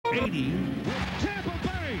80. Tampa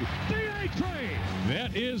Bay, the A train.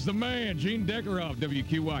 That is the man, Gene Deckerhoff,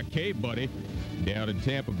 WQYK, buddy. Down in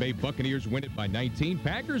Tampa Bay, Buccaneers win it by 19.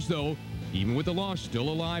 Packers, though, even with the loss, still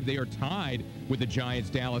alive. They are tied with the Giants,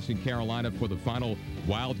 Dallas, and Carolina for the final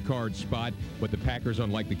wild card spot. But the Packers,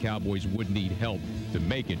 unlike the Cowboys, would need help to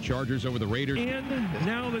make it. Chargers over the Raiders. And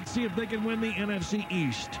now let's see if they can win the NFC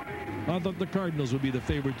East. I thought the Cardinals would be the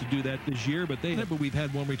favorite to do that this year, but we've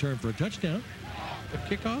had one return for a touchdown. A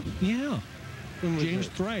kickoff? Yeah. James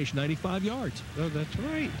Thrash, 95 yards. Oh, that's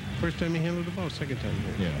right. First time he handled the ball, second time.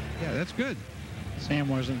 Yeah. Yeah, that's good. Sam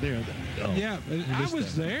wasn't there then. Oh, yeah, I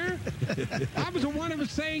was there. I was the one that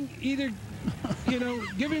was saying either,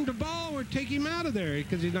 give him the ball or take him out of there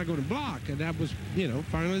because he's not going to block. And that was,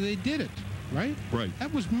 finally they did it, right? Right.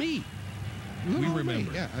 That was me. We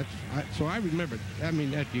remember. Yeah, so I remember. I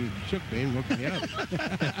mean, that you shook me and woke me up.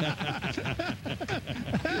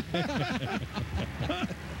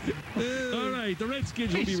 All right, the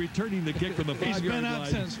Redskins will be returning the kick from the 5-yard line. He's been out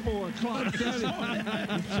since 4 o'clock.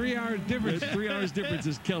 3 hours difference. 3 hours difference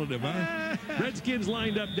is killing him, huh? Redskins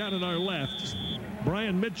lined up down on our left.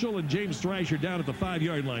 Brian Mitchell and James Thrash are down at the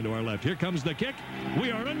 5-yard line to our left. Here comes the kick.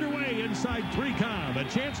 We are underway inside 3-com. A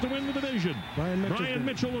chance to win the division. Brian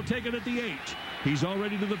Mitchell will take it at the 8. He's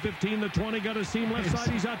already to the 15, the 20, got a seam left side.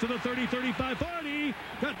 He's out to the 30, 35, 40.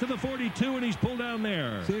 Got to the 42, and he's pulled down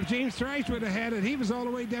there. See, if James Thrash would have had it, he was all the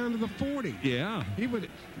way down to the 40. Yeah.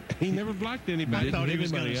 He never blocked anybody. I thought he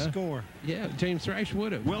was going to score. Yeah, James Thrash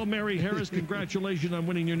would have. Well, Mary Harris, congratulations on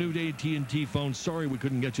winning your new AT&T phone. Sorry we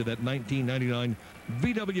couldn't get you that 1999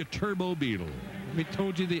 VW Turbo Beetle. We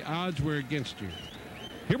told you the odds were against you.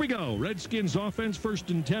 Here we go. Redskins offense,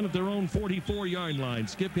 1st and 10 at their own 44-yard line.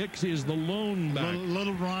 Skip Hicks is the lone back.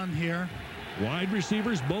 Little run here. Wide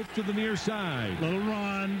receivers both to the near side. Little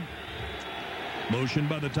run. Motion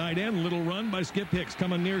by the tight end. Little run by Skip Hicks.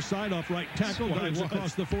 Coming near side off right tackle. Dives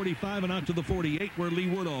across the 45 and out to the 48 where Lee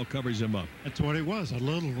Woodall covers him up. That's what it was, a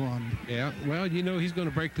little run. Yeah, well, he's going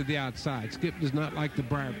to break to the outside. Skip does not like the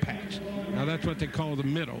briar patch. Now, that's what they call the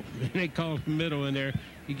middle. They call the middle in there.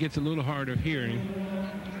 He gets a little hard of hearing.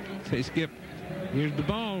 Say, Skip, here's the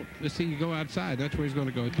ball. Let's see you go outside. That's where he's going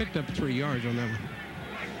to go. He picked up 3 yards on that one.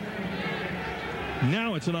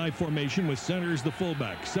 Now it's an I formation with center as the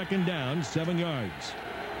fullback. 2nd down, 7 yards.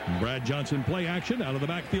 Brad Johnson play action out of the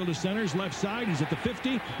backfield to centers left side. He's at the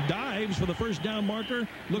 50, dives for the 1st down marker.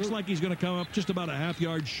 Looks like he's going to come up just about a half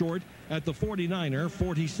yard short at the 49er,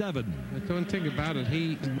 47. But don't think about it.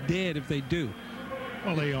 He's dead if they do.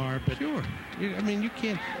 Well, they are, but sure. I mean, you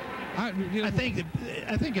can't. I think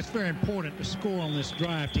it's very important to score on this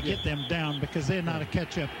drive to get them down because they're not a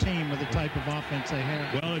catch-up team with the type of offense they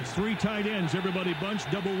have. Well, it's 3 tight ends. Everybody bunched,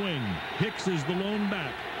 double wing. Hicks is the lone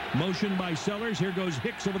back. Motion by Sellers. Here goes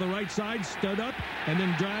Hicks over the right side, stud up, and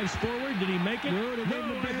then drives forward. Did he make it? No,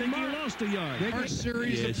 I think he lost a yard. First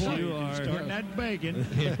series of plays. You are. Starting that begging.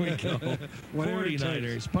 Here we go.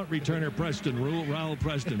 49ers. Punt returner Preston. Raul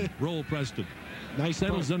Preston. Roll Preston. Nice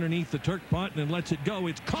settles punt. Underneath the Turk punt and lets it go.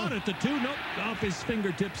 It's caught at the 2. Nope. Off his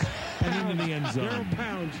fingertips and into the end zone. 0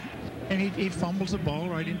 pounds. And he fumbles the ball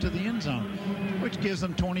right into the end zone, which gives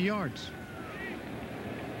them 20 yards.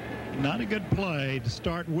 Not a good play to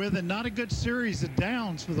start with, and not a good series of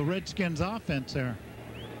downs for the Redskins offense there.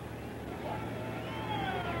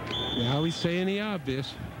 Now he's saying the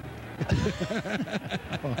obvious.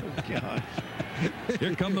 Oh, gosh.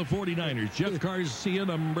 Here come the 49ers. Jeff Garcia,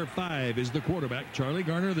 number 5, is the quarterback. Charlie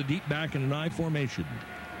Garner, the deep back in an I formation.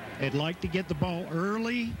 They'd like to get the ball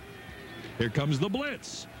early. Here comes the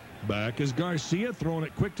blitz. Back is Garcia, throwing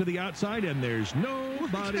it quick to the outside, and there's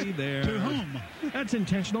nobody there. To whom? That's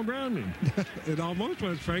intentional grounding. It almost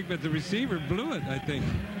was, Frank, but the receiver blew it, I think.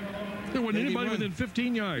 There wasn't anybody within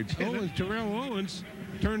 15 yards. Terrell Owens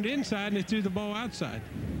turned inside and he threw the ball outside.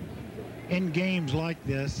 In games like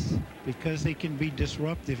this, because they can be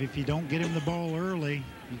disruptive, if you don't get him the ball early,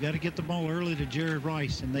 you got to get the ball early to Jared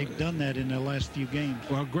Rice, and they've done that in the last few games.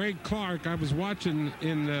 Well, Greg Clark, I was watching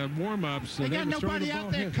in warm-ups. They got nobody out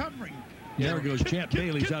there covering. There goes Champ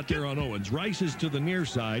Bailey's out there on Owens. Rice is to the near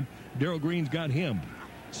side. Darrell Green's got him.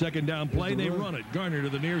 2nd down play, they run it. Garner to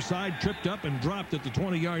the near side, tripped up and dropped at the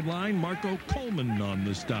 20-yard line. Marco Coleman on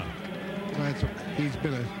the stop. He's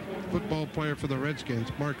been a football player for the Redskins,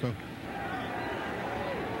 Marco.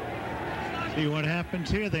 See what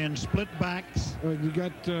happens here then. Split backs. You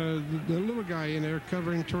got the little guy in there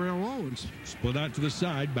covering Terrell Owens. Split out to the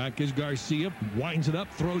side. Back is Garcia. Winds it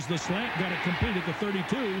up. Throws the slant. Got it complete at the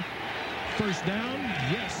 32. First down,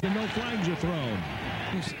 yes, and no flags are thrown.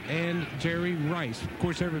 And Jerry Rice. Of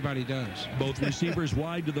course, everybody does. Both receivers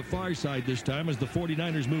wide to the far side this time as the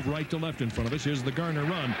 49ers move right to left in front of us. Here's the Garner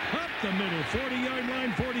run. Up the middle, 40-yard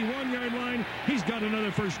line, 41-yard line. He's got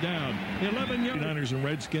another first down. 11 yards. 49ers and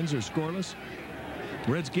Redskins are scoreless.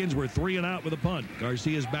 Redskins were 3 and out with a punt.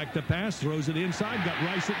 Garcia's back to pass, throws it inside, got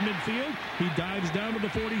Rice at midfield. He dives down to the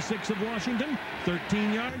 46 of Washington,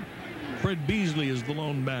 13-yard. Fred Beasley is the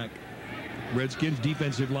lone back. Redskins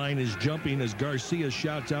defensive line is jumping as Garcia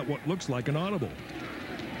shouts out what looks like an audible.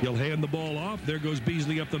 He'll hand the ball off. There goes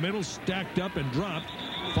Beasley up the middle, stacked up and dropped.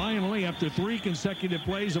 Finally, after 3 consecutive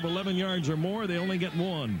plays of 11 yards or more, they only get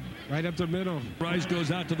 1. Right up the middle. Rice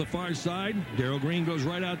goes out to the far side. Darrell Green goes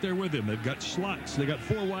right out there with him. They've got slots. They got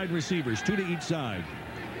 4 wide receivers, 2 to each side.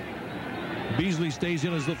 Beasley stays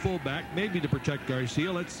in as the fullback, maybe to protect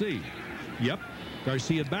Garcia. Let's see. Yep.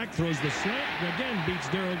 Garcia back, throws the slant, again beats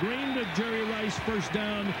Darrell Green to Jerry Rice. First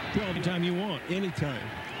down, 12 anytime you want. Anytime.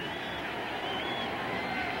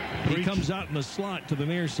 He comes out in the slot to the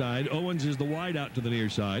near side. Owens is the wide out to the near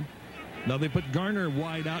side. Now they put Garner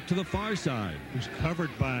wide out to the far side. Who's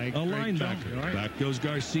covered by a linebacker. Right. Back goes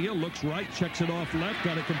Garcia, looks right, checks it off left,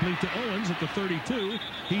 got it complete to Owens at the 32.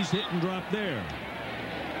 He's hit and dropped there.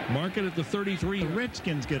 Mark it at the 33. The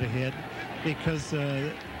Redskins get ahead because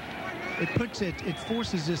it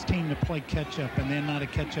forces this team to play catch up, and they're not a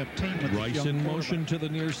catch up team with Rice in motion to the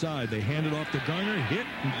near side. They hand it off to Garner, hit.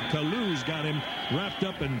 Kalu's got him wrapped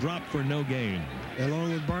up and dropped for no gain.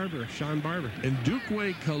 Along with Barber, Sean Barber. And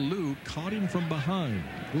Dukwe Kalu caught him from behind.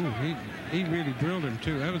 Ooh, he really drilled him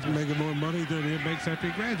too. That was making more money than he makes after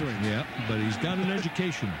he graduates. Yeah, but he's got an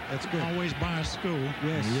education. That's good. Always by a school.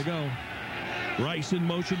 Yes. There you go. Rice in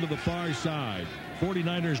motion to the far side.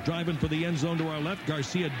 49ers driving for the end zone to our left.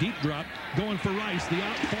 Garcia deep drop, going for Rice. The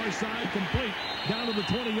out far side complete. Down to the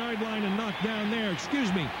 20-yard line and knocked down there.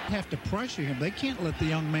 Excuse me. Have to pressure him. They can't let the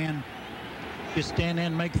young man just stand in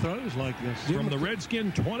and make throws like this. From the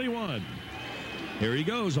Redskin 21. Here he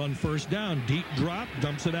goes on first down. Deep drop,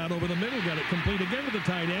 dumps it out over the middle. Got it complete again to the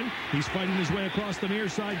tight end. He's fighting his way across the near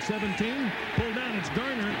side. 17. Pulled down. It's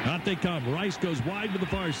Garner. Out they come. Rice goes wide to the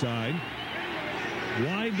far side.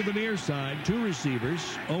 Wide to the near side, 2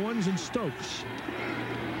 receivers, Owens and Stokes.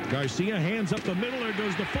 Garcia hands up the middle. There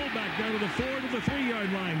goes the fullback down to the 4 to the 3-yard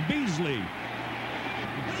line. Beasley.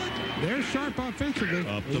 They're sharp offensively.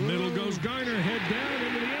 Up the middle goes Garner. Head down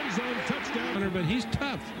into the end zone. Touchdown. But he's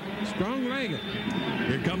tough. Strong-legged.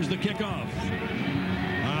 Here comes the kickoff.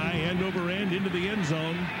 High end over end into the end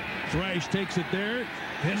zone. Thrash takes it there.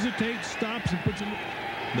 Hesitates, stops, and puts it.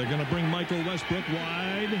 They're going to bring Michael Westbrook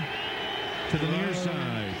wide. To the near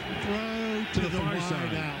side. Throw to the far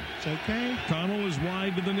side. Out. Okay. Connell is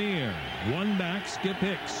wide to the near. 1 back, Skip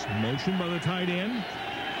Hicks. Motion by the tight end.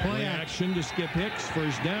 Play action to Skip Hicks.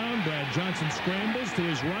 First down. Brad Johnson scrambles to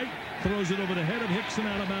his right. Throws it over the head of Hicks and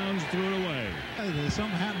out of bounds. Threw it away. Hey, there's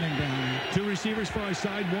something happening down there. 2 receivers far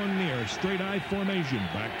side, 1 near. Straight eye formation.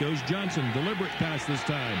 Back goes Johnson. Deliberate pass this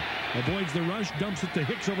time. Avoids the rush. Dumps it to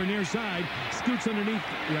Hicks over near side. Scoots underneath.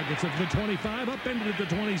 Gets it to the 25. Upended at the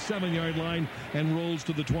 27-yard line. And rolls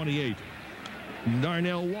to the 28.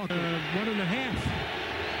 Darnell Walker. 1.5.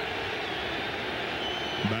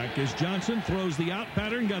 Back is Johnson. Throws the out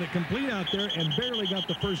pattern. Got it complete out there. And barely got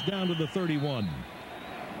the first down to the 31.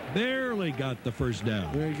 Barely got the first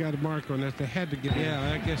down. Well, you got a mark on that. They had to get.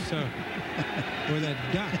 Yeah, I guess so. With that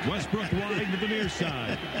duck. Westbrook wide to the near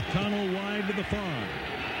side. Connell wide to the far.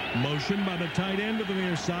 Motion by the tight end to the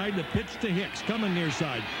near side. The pitch to Hicks. Coming near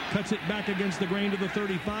side. Cuts it back against the grain to the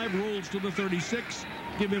 35. Rolls to the 36.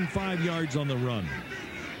 Give him 5 yards on the run.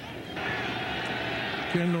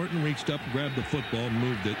 Ken Norton reached up, grabbed the football, and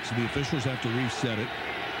moved it. So the officials have to reset it.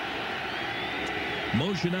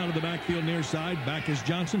 Motion out of the backfield near side. Back is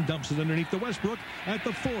Johnson. Dumps it underneath the Westbrook at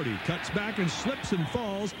the 40. Cuts back and slips and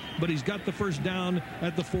falls, but he's got the first down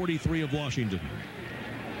at the 43 of Washington.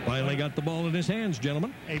 Finally got the ball in his hands,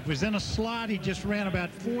 gentlemen. He was in a slot. He just ran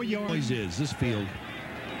about 4 yards. Always is, this field.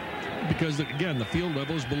 Because, again, the field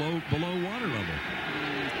level is below water level.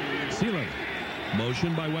 Sea level.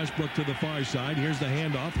 Motion by Westbrook to the far side. Here's the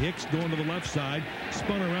handoff. Hicks going to the left side.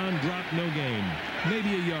 Spun around, dropped, no gain.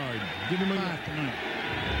 Maybe a yard. Give him a yard.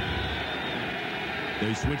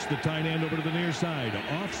 They switch the tight end over to the near side.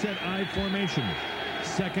 Offset I formation.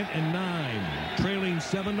 2nd and 9. Trailing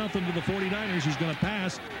 7-0 to the 49ers. He's going to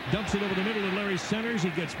pass. Dumps it over the middle to Larry Centers. He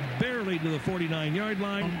gets barely to the 49-yard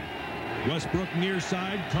line. Westbrook near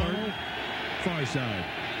side. Connell far side.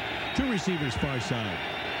 2 receivers far side.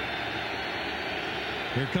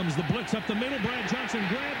 Here comes the blitz up the middle. Brad Johnson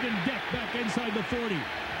grabbed and decked back inside the 40.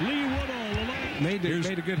 Lee Woodall alone. Made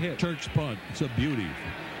a good hit. Turk's punt. It's a beauty.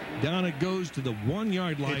 Down it goes to the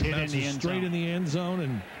 1-yard line. Bounces straight in the end zone,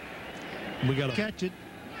 and we got to catch it.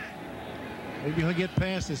 Maybe he'll get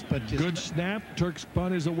past this, but good snap. Turk's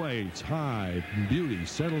punt is away. It's high. Beauty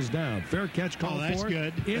settles down. Fair catch call that's for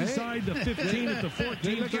good. Inside the 15 at the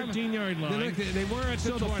 14, 13-yard line. They were at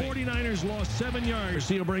so the 49ers lost 7 yards.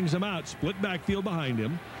 Seal brings him out. Split backfield behind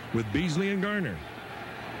him with Beasley and Garner.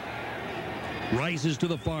 Rice is to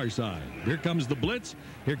the far side. Here comes the blitz.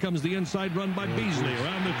 Here comes the inside run by Beasley.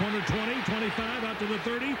 Around the corner, 20, 25, out to the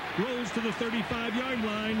 30. Rolls to the 35-yard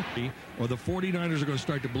line. Or the 49ers are going to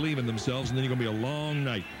start to believe in themselves, and then it's going to be a long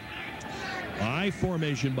night. I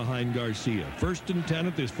formation behind Garcia. 1st and 10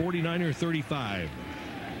 at this 49er 35.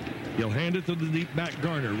 He'll hand it to the deep back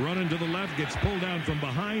Garner. Running to the left. Gets pulled down from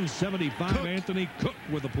behind. 75, Cook. Anthony Cook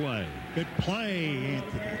with a play. Good play,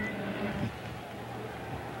 Anthony.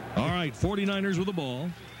 All right, 49ers with the ball.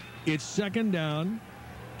 It's 2nd down.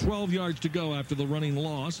 12 yards to go after the running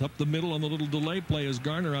loss. Up the middle on the little delay play is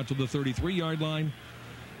Garner out to the 33-yard line.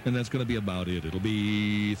 And that's going to be about it. It'll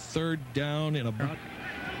be 3rd down and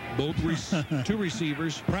two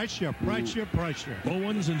receivers. Pressure.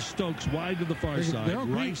 Owens and Stokes wide to the far side.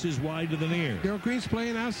 Rice is wide to the near. Daryl Green's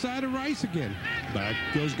playing outside of Rice again. Back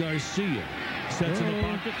goes Garcia. Sets in the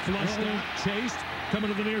pocket. Flushed out. Chased. Coming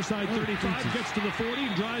to the near side, 35, gets to the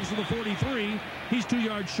 40, drives to the 43. He's 2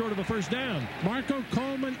 yards short of a 1st down. Marco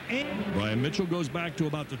Coleman and Brian Mitchell goes back to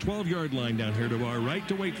about the 12-yard line down here to our right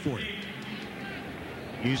to wait for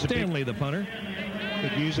it. Stanley, the punter.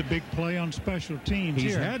 Could use a big play on special teams.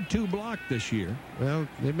 He's had 2 blocked this year. Well,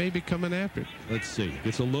 they may be coming after it. Let's see.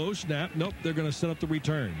 Gets a low snap. Nope, they're going to set up the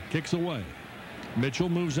return. Kicks away. Mitchell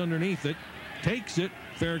moves underneath it. Takes it.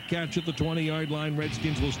 Fair catch at the 20-yard line.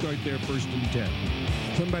 Redskins will start their 1st and 10.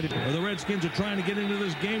 The Redskins are trying to get into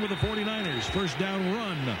this game with the 49ers. 1st down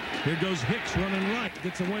run. Here goes Hicks running right.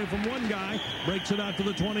 Gets away from one guy. Breaks it out to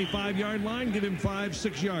the 25-yard line. Give him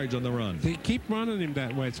 5-6 yards on the run. They keep running him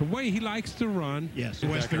that way. It's the way he likes to run. Yes.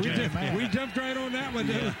 We jumped right on that one.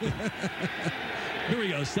 Yeah. Here we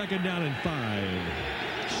go. 2nd down and 5.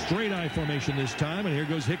 Straight eye formation this time. And here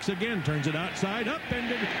goes Hicks again. Turns it outside.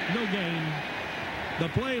 Upended. No gain. The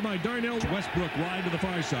play by Darnell Westbrook wide to the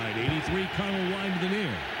far side. 83, Connell wide to the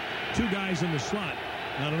near. 2 guys in the slot.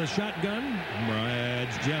 Out on a shotgun. Brad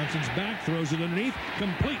Johnson's back. Throws it underneath.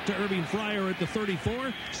 Complete to Irving Fryer at the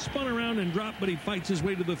 34. Spun around and dropped, but he fights his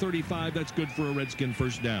way to the 35. That's good for a Redskin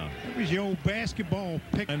 1st down. That was your old basketball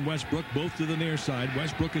pick. And Westbrook both to the near side.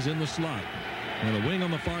 Westbrook is in the slot. And a wing on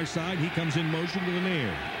the far side. He comes in motion to the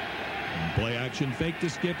near. Play action fake to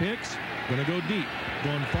Skip Hicks. Going to go deep.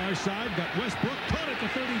 Going far side. Got Westbrook. Caught at the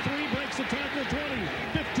 33. Breaks the tackle. 20,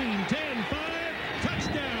 15, 10, 5.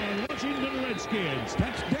 Touchdown. Washington Redskins.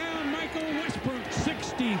 Touchdown, Michael Westbrook.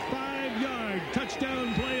 65-yard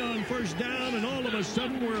touchdown play on 1st down. And all of a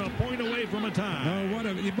sudden, we're a point away from a tie.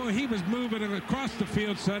 Oh, boy, he was moving across the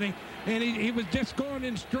field, Sonny. And he was just going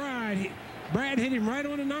in stride. Brad hit him right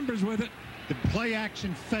on the numbers with it. The play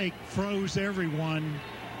action fake froze everyone.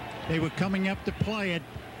 They were coming up to play it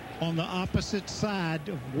on the opposite side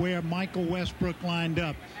of where Michael Westbrook lined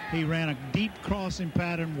up. He ran a deep crossing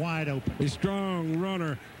pattern wide open. A strong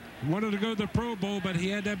runner. Wanted to go to the Pro Bowl, but he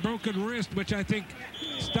had that broken wrist, which I think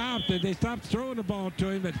stopped it. They stopped throwing the ball to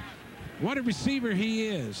him, but what a receiver he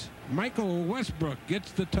is. Michael Westbrook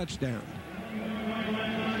gets the touchdown.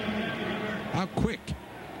 How quick.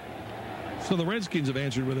 So the Redskins have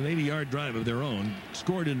answered with an 80-yard drive of their own.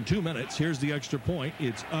 Scored in 2 minutes. Here's the extra point.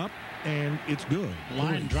 It's up, and it's good.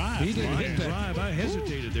 Line drive. He didn't hit that. Drive. I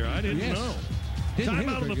hesitated there. I didn't know. Time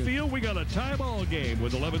out on the field. We got a tie ball game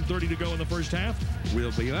with 11:30 to go in the 1st half.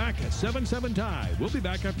 We'll be back at 7-7 tie. We'll be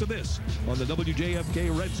back after this on the WJFK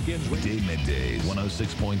Redskins Radio. Middays,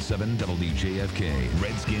 106.7 WJFK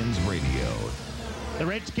Redskins Radio. The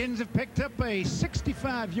Redskins have picked up a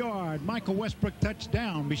 65-yard Michael Westbrook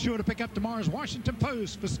touchdown. Be sure to pick up tomorrow's Washington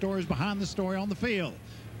Post for stories behind the story on the field.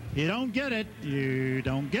 You don't get it. You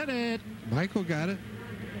don't get it. Michael got it.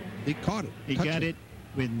 He caught it. He got it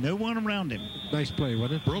with no one around him. Nice play,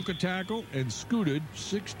 wasn't it? Broke a tackle and scooted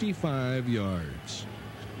 65 yards.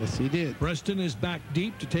 Yes, he did. Preston is back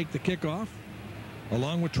deep to take the kickoff,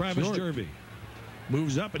 along with Travis Jervey.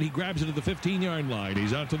 Moves up, and he grabs it at the 15-yard line.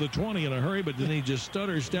 He's out to the 20 in a hurry, but then he just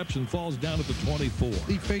stutters, steps, and falls down at the 24.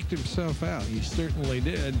 He faked himself out. He certainly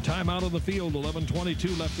did. Timeout on the field,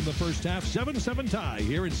 11:22 left in the 1st half. 7-7 tie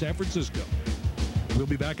here in San Francisco. We'll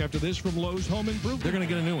be back after this from Lowe's Home Improvement. They're going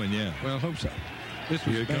to get a new one, yeah. Well, I hope so.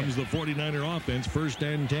 Here comes the 49er offense,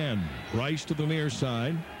 1st and 10. Rice to the near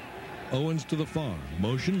side. Owens to the far.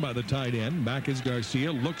 Motion by the tight end. Back is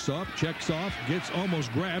Garcia. Looks up, checks off, gets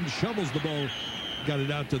almost grabbed, shovels the ball. Got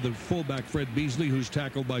it out to the fullback, Fred Beasley, who's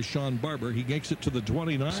tackled by Sean Barber. He makes it to the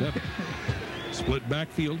 29. Split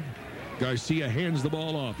backfield. Garcia hands the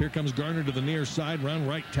ball off. Here comes Garner to the near side. Round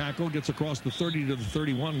right tackle. Gets across the 30 to the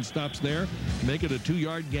 31 and stops there. Make it a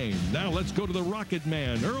 2-yard gain. Now let's go to the Rocket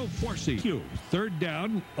Man, Earl Forsey. Third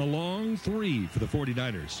down, a long 3 for the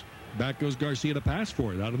 49ers. Back goes Garcia to pass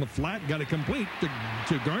for it. Out on the flat. Got it complete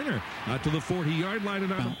to Garner. Out to the 40-yard line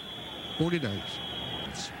and out. 49ers.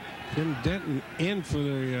 Tim Denton in for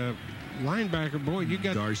the linebacker. Boy, you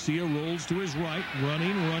got Garcia rolls to his right,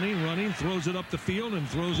 running, throws it up the field and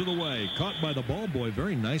throws it away. Caught by the ball boy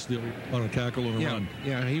very nicely on a tackle and a run.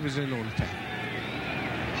 Yeah, he was in on the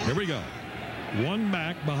tackle. Here we go. One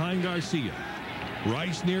back behind Garcia.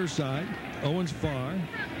 Rice near side. Owens far.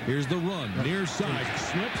 Here's the run. Near side.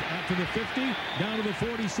 Slips out to the 50. Down to the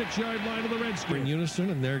 46-yard line of the Redskins. In unison,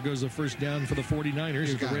 and there goes the first down for the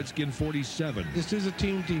 49ers. The Redskin 47. This is a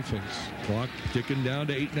team defense. Clock ticking down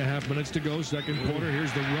to 8.5 minutes to go. Second quarter.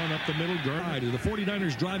 Here's the run up the middle. The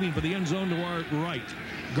 49ers driving for the end zone to our right.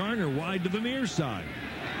 Garner wide to the near side.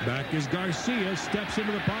 Back is Garcia. Steps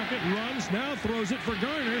into the pocket. Runs. Now throws it for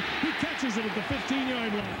Garner. He catches it at the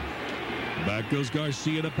 15-yard line. Back goes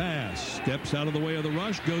Garcia to pass. Steps out of the way of the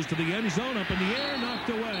rush. Goes to the end zone. Up in the air. Knocked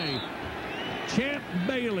away. Champ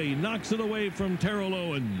Bailey knocks it away from Terrell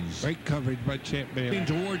Owens. Great coverage by Champ Bailey.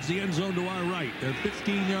 Towards the end zone to our right. They're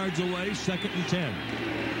 15 yards away. 2nd and 10.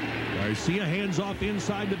 Garcia hands off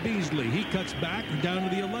inside to Beasley. He cuts back down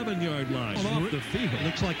to the 11-yard line. Off the field.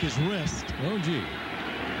 Looks like his wrist. Oh, gee.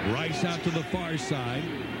 Rice out to the far side.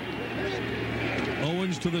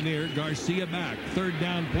 Owens to the near. Garcia back. Third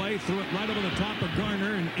down play. Threw it right over the top of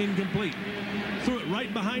Garner and incomplete. Threw it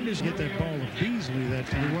right behind his Get that ball to Beasley that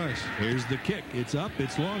time. He was. Here's the kick. It's up.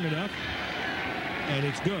 It's long enough. And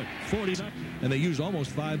it's good. 40. And they use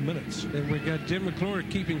almost 5 minutes. And we got Jim McClure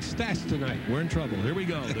keeping stats tonight. We're in trouble. Here we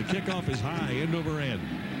go. The kickoff is high, end over end.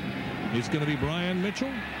 It's going to be Brian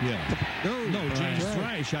Mitchell. Yeah. No, James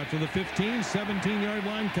Thrash out to the 15, 17-yard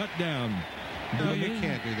line, cut down. No, you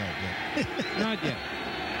can't do that yet. Not yet.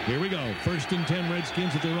 Here we go. 1st and 10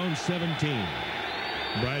 Redskins at their own 17.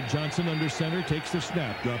 Brad Johnson under center, takes the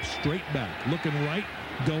snap, drops straight back, looking right,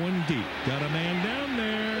 going deep. Got a man down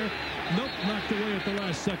there. Nope, knocked away at the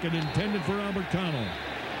last second, intended for Albert Connell.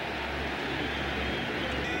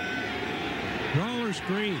 Draw or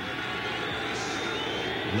screen?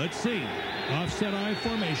 Let's see. Offset I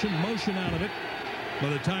formation, motion out of it by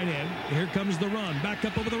the tight end. Here comes the run. Back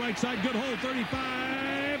up over the right side. Good hold.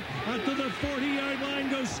 35. Out to the 40-yard line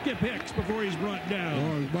goes Skip Hicks before he's brought down.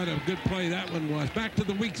 Oh, what a good play that one was. Back to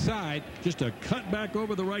the weak side. Just a cut back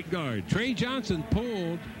over the right guard. Trey Johnson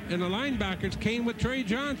pulled, and the linebackers came with Trey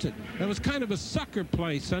Johnson. That was kind of a sucker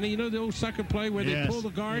play, Sonny. You know the old sucker play where they pull the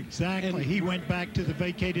guard? Exactly. He went back to the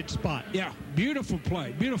vacated spot. Yeah, beautiful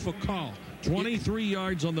play. Beautiful call. 23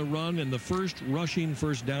 yards on the run and the first rushing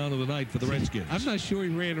first down of the night for the Redskins. I'm not sure he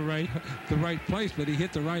ran the right place, but he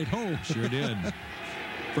hit the right hole. Sure did.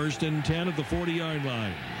 1st and 10 at the 40-yard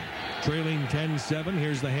line. Trailing 10-7.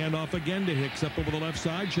 Here's the handoff again to Hicks up over the left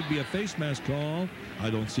side. Should be a face mask call. I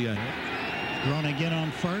don't see a run again on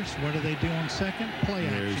first. What do they do on second? Play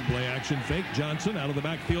action. There's play action fake. Johnson out of the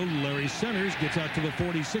backfield. Larry Centers gets out to the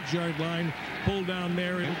 46-yard line. Pull down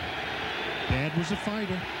there. Dad was a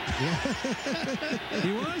fighter.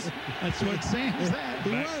 He was? That's what Sam said.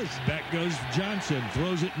 He was. Back goes Johnson.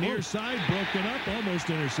 Throws it near side. Broken up. Almost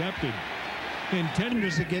intercepted. Intended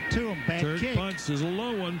to get to him. Bad kick. Punts is a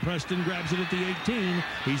low one. Preston grabs it at the 18.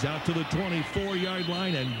 He's out to the 24-yard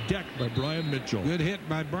line and decked by Brian Mitchell. Good hit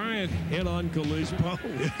by Brian. Hit on Khalil's pole.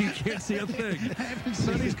 You can't see a thing.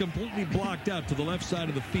 Sonny's completely blocked out to the left side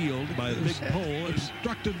of the field by a big pole.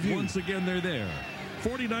 Obstructed view. Once again, they're there.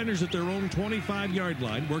 49ers at their own 25-yard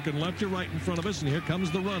line, working left to right in front of us, and here comes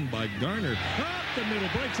the run by Garner. Up the middle,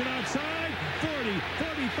 breaks it outside, 40,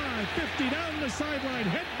 45, 50, down the sideline,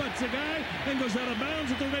 headbutts a guy, and goes out of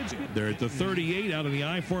bounds at the Redskins. They're at the 38, out of the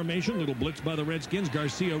I formation, little blitz by the Redskins.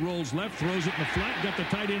 Garcia rolls left, throws it in the flat, got the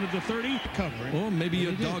tight end at the 30. Covering. Oh, maybe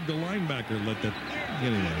you dogged the linebacker, let that,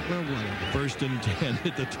 anyway. Well, whatever. 1st and 10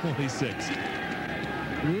 at the 26.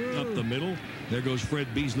 Up the middle. There goes Fred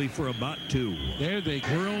Beasley for about 2. There they go.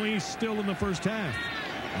 We're only still in the first half.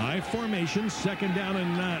 I formation, 2nd down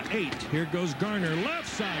and 8. Here goes Garner, left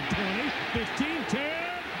side, 20, 15, 10.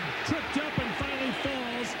 Tripped up and finally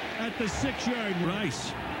falls at the 6-yard line.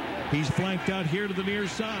 Rice. He's flanked out here to the near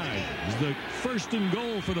side. It's the 1st and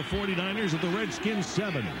goal for the 49ers at the Redskins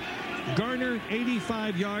 7. Garner,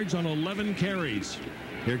 85 yards on 11 carries.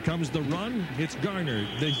 Here comes the run. It's Garner.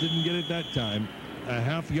 They didn't get it that time. A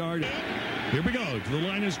half yard. Here we go to the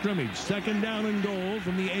line of scrimmage. Second down and goal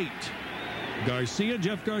from the 8. Garcia,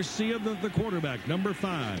 Jeff Garcia, the quarterback, number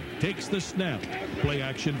 5, takes the snap. Play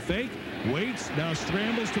action fake. Waits. Now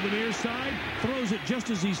scrambles to the near side. Throws it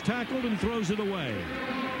just as he's tackled and throws it away.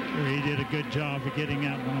 He did a good job of getting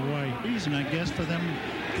that one away. Reason, I guess, for them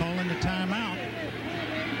calling the timeout.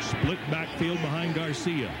 Split backfield behind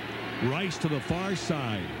Garcia. Rice to the far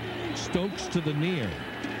side. Stokes to the near.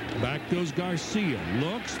 Back goes Garcia.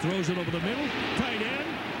 Looks, throws it over the middle. Tight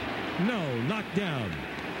end. No, knocked down.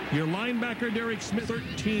 Your linebacker, Derek Smith,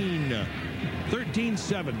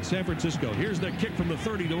 13-7, San Francisco. Here's the kick from the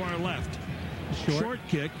 30 to our left. Short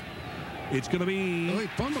kick. It's going to be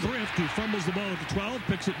Thrift, who fumbles the ball at the 12,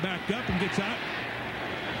 picks it back up and gets out.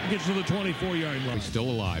 Gets to the 24-yard line. He's still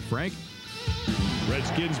alive. Frank?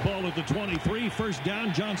 Redskins ball at the 23. First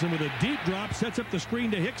down. Johnson with a deep drop. Sets up the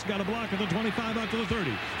screen to Hicks. Got a block at the 25 out to the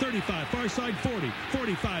 30. 35. Far side 40.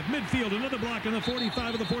 45. Midfield. Another block in the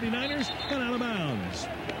 45 of the 49ers. And out of bounds.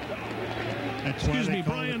 Excuse me,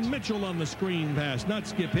 Brian Mitchell on the screen pass. Not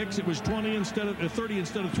Skip Hicks. It was 20 instead of 30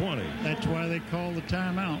 instead of 20. That's why they call the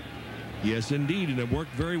timeout. Yes, indeed, and it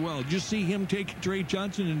worked very well. Did you see him take Trey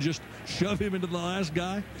Johnson and just shove him into the last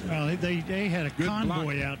guy? Well, they had a Good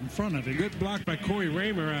convoy block. out in front of him. Good block by Corey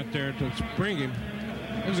Raymer out there to spring him.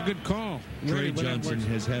 It was a good call. Trey Johnson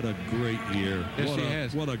has had a great year. Yes, he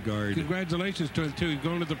has. What a guard. Congratulations to him, too. He's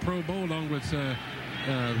going to the Pro Bowl along with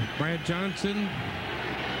Brad Johnson.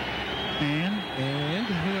 And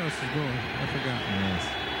who else is going? I forgot. Yes.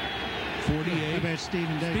 48. How about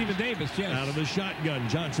Stephen Davis? Stephen Davis, yes. Out of the shotgun.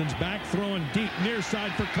 Johnson's back, throwing deep near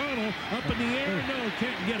side for Connell. Up in the air. No,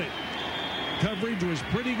 can't get it. Coverage was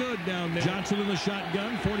pretty good down there. Johnson in the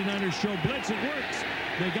shotgun. 49ers show blitz. It works.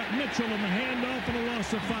 They got Mitchell in the handoff and a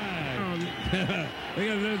loss of 5. They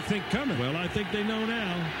got another thing coming. Well, I think they know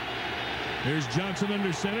now. Here's Johnson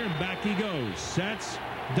under center, and back he goes. Sets,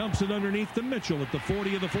 dumps it underneath to Mitchell at the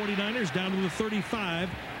 40 of the 49ers, down to the 35.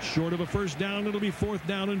 Short of a first down. It'll be 4th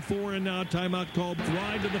down and 4, and now timeout called.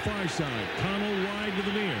 Wide to the far side. Connell wide to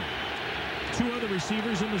the near. 2 other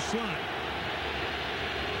receivers in the slot.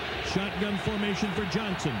 Shotgun formation for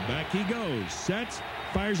Johnson. Back he goes. Sets,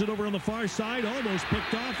 fires it over on the far side. Almost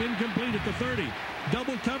picked off. Incomplete at the 30.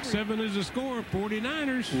 Double cover. 7 is the score.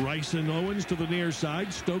 49ers. Rice and Owens to the near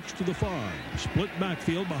side. Stokes to the far. Split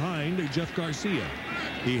backfield behind Jeff Garcia.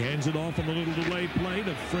 He hands it off on the little delay play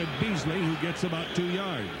to Fred Beasley, who gets about 2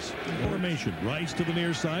 yards. Formation. Rice to the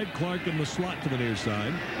near side. Clark in the slot to the near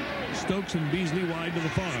side. Stokes and Beasley wide to the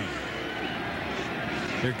far.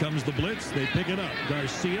 Here comes the blitz. They pick it up.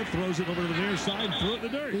 Garcia throws it over to the near side. Threw it in the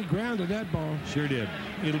dirt. He grounded that ball. Sure did.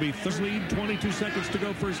 It'll be third lead. 22 seconds to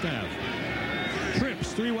go first half.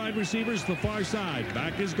 Trips. 3 wide receivers to the far side.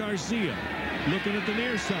 Back is Garcia. Looking at the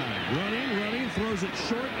near side. Running. Throws it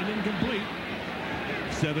short and incomplete.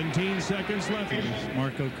 17 seconds left.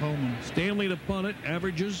 Marco Coleman. Stanley to punt it.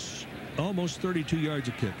 Averages almost 32 yards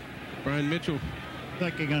a kick. Brian Mitchell. I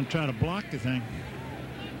think they're going to try to block the thing.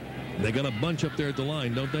 They got a bunch up there at the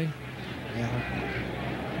line, don't they?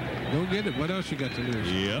 Yeah. Go get it. What else you got to lose?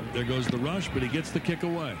 Yep. There goes the rush, but he gets the kick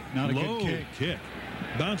away. Not a Low good kick.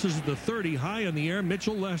 Bounces at the 30, high in the air.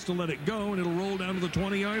 Mitchell has to let it go, and it'll roll down to the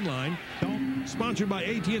 20-yard line. Sponsored by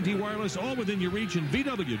AT&T Wireless, all within your reach, and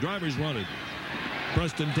VW drivers wanted.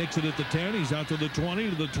 Preston takes it at the 10. He's out to the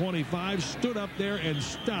 20, to the 25. Stood up there and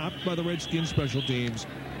stopped by the Redskins special teams.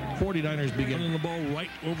 49ers beginning the ball right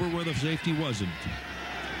over where the safety wasn't.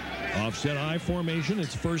 Offset I formation.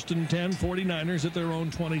 It's 1st and 10. 49ers at their own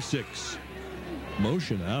 26.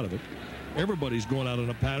 Motion out of it. Everybody's going out in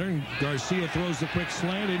a pattern. Garcia throws the quick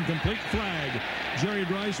slant. Incomplete. Flag. Jerry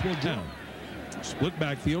Rice will down. Split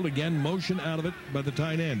backfield. Again, motion out of it by the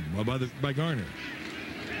tight end. By Garner.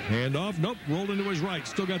 Handoff. Nope. Rolled into his right.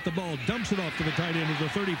 Still got the ball. Dumps it off to the tight end of the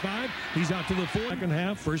 35. He's out to the 4. Second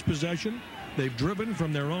half. First possession. They've driven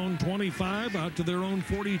from their own 25 out to their own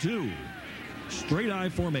 42. Straight I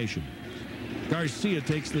formation. Garcia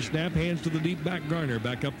takes the snap, hands to the deep back. Garner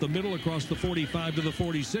back up the middle across the 45 to the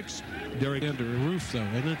 46. Derek Under the roof, though,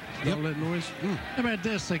 isn't it? Yep. All that noise. How about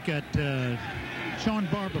this? They got Sean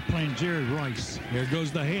Barber playing Jerry Rice. Here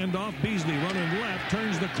goes the handoff. Beasley running left,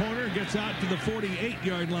 turns the corner, gets out to the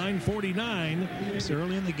 48-yard line, 49. It's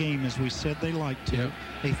early in the game, as we said they like to. Yep.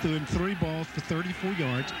 They threw him 3 balls for 34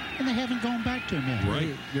 yards, and they haven't gone back to him yet.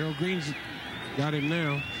 Right. Gerald Green's got him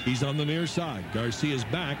now. He's on the near side. Garcia's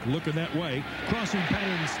back, looking that way. Crossing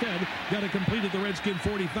pattern instead. Got it complete at the Redskin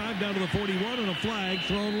 45, down to the 41, and a flag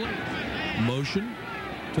thrown left. Motion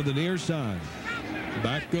to the near side.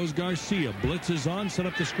 Back goes Garcia. Blitzes on, set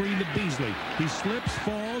up the screen to Beasley. He slips,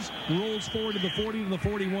 falls, rolls forward to the 40 to the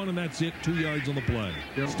 41, and that's it. 2 yards on the play.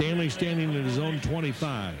 Stanley standing in his own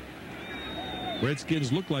 25.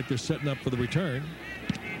 Redskins look like they're setting up for the return.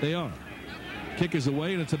 They are. Kick is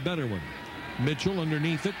away, and it's a better one. Mitchell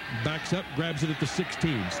underneath it, backs up, grabs it at the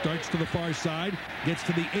 16, starts to the far side, gets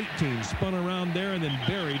to the 18, spun around there, and then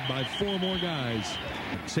buried by 4 more guys.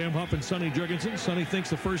 Sam Huff and Sonny Jurgensen. Sonny thinks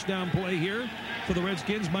the first down play here for the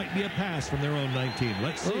Redskins might be a pass from their own 19.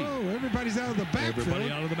 Let's see. Oh, everybody's out of the backfield.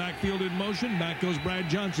 Everybody out of the backfield in motion. Back goes Brad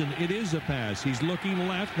Johnson. It is a pass. He's looking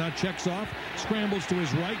left, now checks off, scrambles to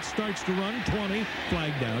his right, starts to run, 20,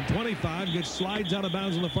 flag down, 25, slides out of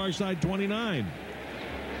bounds on the far side, 29.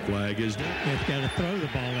 Flag is down. They've got to throw the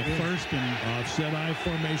ball at first and offset I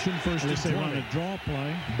formation, first and 20. They run a draw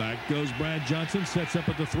play. Back goes Brad Johnson, sets up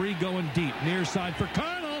at the 3, going deep, near side for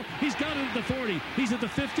Cardinal. He's got it at the 40. He's at the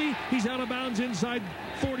 50. He's out of bounds inside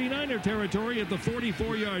 49er territory at the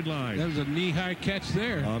 44-yard line. That was a knee-high catch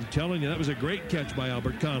there. I'm telling you, that was a great catch by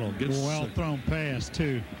Albert Connell. Gets well thrown pass,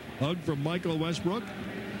 too. Hug from Michael Westbrook.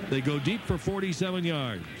 They go deep for 47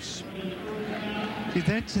 yards. See,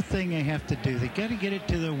 that's the thing they have to do. They got to get it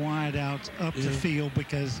to the wideouts up the field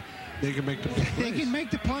because they can make the plays. They can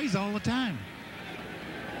make the plays all the time.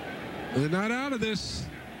 They're not out of this.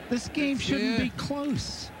 This game shouldn't be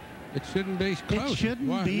close. It shouldn't be close. It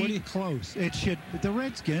shouldn't be close. It should. The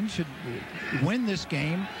Redskins should win this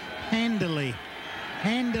game handily.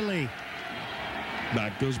 Handily.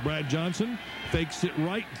 Back goes Brad Johnson. Fakes it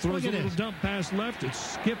right, throws a little dump pass left. It's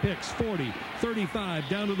Skip Hicks, 40, 35,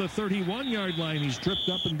 down to the 31-yard line. He's tripped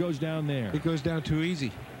up and goes down there. It goes down too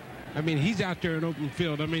easy. I mean, he's out there in open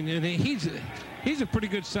field. I mean, and he's a pretty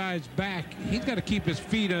good sized back. He's got to keep his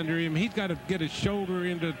feet under him. He's got to get his shoulder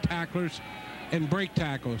into tacklers and break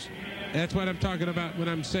tackles. That's what I'm talking about when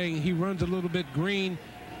I'm saying he runs a little bit green.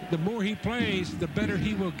 The more he plays, the better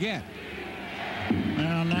he will get.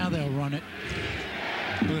 Well, now they'll run it.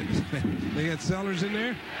 They got Sellers in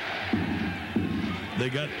there. They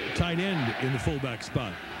got tight end in the fullback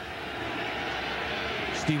spot.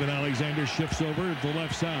 Steven Alexander shifts over to the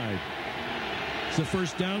left side. It's the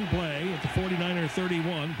first down play at the 49er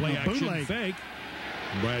 31. Play action fake.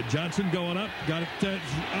 Brad Johnson going up. Got it to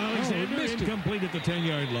Alexander. Incomplete at the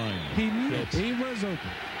 10-yard line. He was open.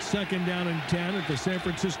 Second down and 10 at the San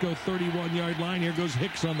Francisco 31-yard line. Here goes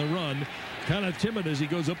Hicks on the run. Kind of timid as he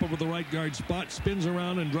goes up over the right guard spot, spins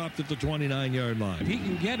around and dropped at the 29-yard line. He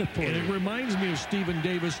can get it for And it reminds me of Stephen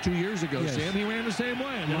Davis 2 years ago, Sam. He ran the same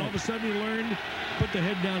way. And then all of a sudden he learned, put the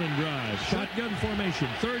head down and drive. Shotgun formation,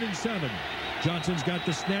 3rd and 7. Johnson's got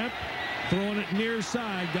the snap, throwing it near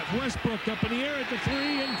side. Got Westbrook up in the air at the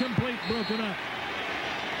 3, incomplete, broken up.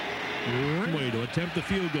 Way to attempt the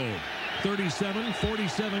field goal. 37,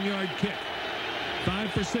 47-yard kick.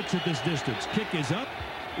 5 for 6 at this distance. Kick is up.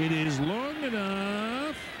 It is long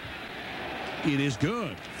enough. It is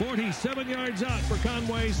good. 47 yards out for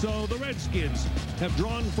Conway, so the Redskins have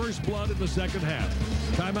drawn first blood in the second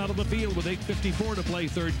half. Time out of the field with 8:54 to play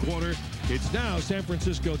third quarter. It's now San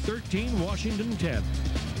Francisco 13, Washington 10.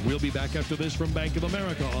 We'll be back after this from Bank of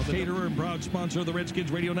America on the caterer and proud sponsor of the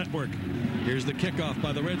Redskins Radio Network. Here's the kickoff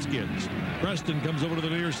by the Redskins. Preston comes over to the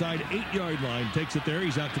near side 8-yard line, takes it there.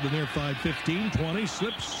 He's out to the near 5, 15, 20,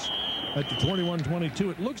 slips at the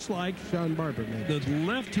 21-22. It looks like Sean Barber made the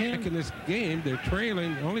left hand in this game. They're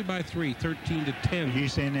trailing only by 3, 13-10. Are you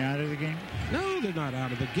saying they're out of the game? No, they're not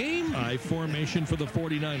out of the game. I formation for the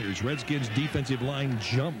 49ers. Redskins defensive line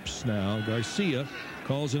jumps now. Garcia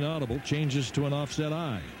calls an audible, changes to an offset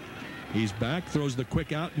I. He's back, throws the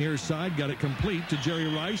quick out near side, got it complete to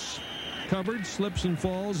Jerry Rice. Covered, slips and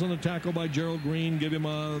falls on a tackle by Gerald Green. Give him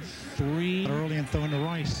a 3. Early and throwing to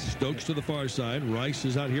Rice. Stokes to the far side. Rice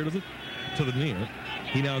is out here to the near.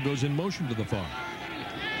 He now goes in motion to the far.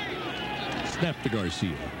 Snap to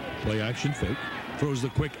Garcia. Play action fake. Throws the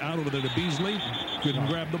quick out over there to Beasley. Couldn't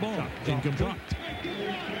grab the ball. Incomplete.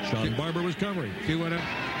 Sean Barber was covering. See what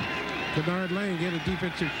Kennard Lane get a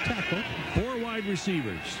defensive tackle. 4 wide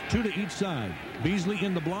receivers, 2 to each side. Beasley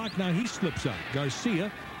in the block. Now he slips up.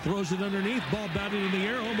 Garcia throws it underneath. Ball batted in the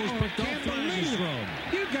air. Almost picked off. Flag is thrown.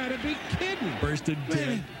 You got to be kidding. First and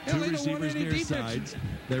 10. 2 receivers near sides.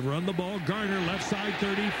 They run the ball. Garner left side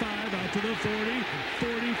 35. Out to the 40.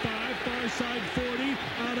 45. Far side 40.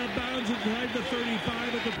 Out of bounds inside the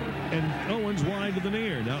 35. And Owens wide to the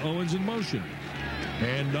near. Now Owens in motion.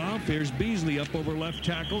 Hand off. Here's Beasley up over left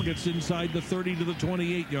tackle. Gets inside the 30 to the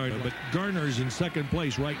 28-yard. But Garner's in second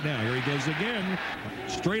place right now. Here he goes again.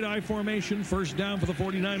 Straight I formation. First down for the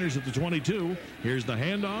 49ers at the 22. Here's the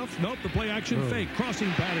handoff. Nope, the play action fake. Crossing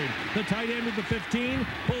pattern. The tight end at the 15.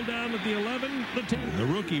 Pull down at the 11. The 10. The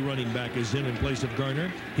rookie running back is in place of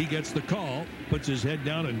Garner. He gets the call. Puts his head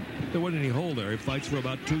down, and there wasn't any hole there. He fights for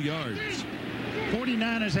about 2 yards.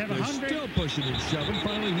 49ers have 100. They're still pushing and shoving.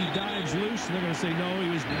 Finally, he dives loose, and they're going to say no, he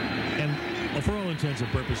was. And for all intents and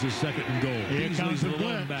purposes, second and goal. Here comes the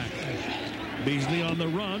lone back. Beasley on the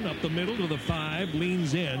run, up the middle to the 5,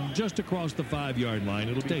 leans in just across the 5-yard line.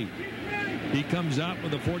 It'll take. He comes out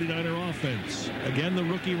with the 49er offense. Again, the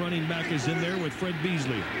rookie running back is in there with Fred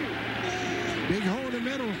Beasley. Big hole in the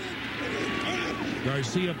middle.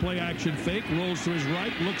 Garcia play action fake, rolls to his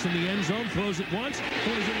right, looks in the end zone, throws it once,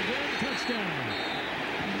 throws it again, touchdown.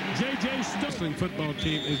 J.J. Wrestling football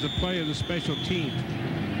team is the play of the special teams.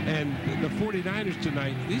 And the 49ers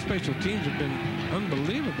tonight, these special teams have been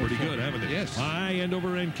unbelievable. Pretty good, haven't they? Yes. High end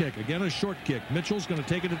over end kick. Again, a short kick. Mitchell's going to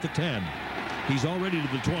take it at the 10. He's already to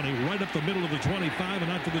the 20, right up the middle of the 25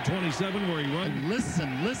 and out to the 27 where he runs.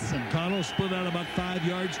 And listen. Connell split out about 5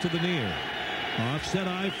 yards to the near. Offset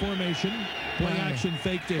I formation. Play action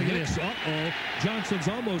fake to Hicks. Uh-oh. Johnson's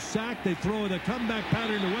almost sacked. They throw the comeback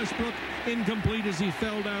pattern to Westbrook. Incomplete as he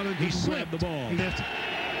fell down and he grabbed the ball.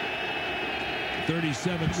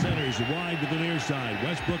 37 centers wide to the near side.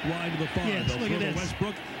 Westbrook wide to the far. Yes, They'll throw to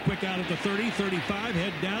Westbrook. Quick out at the 30, 35.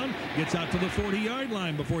 Head down. Gets out to the 40-yard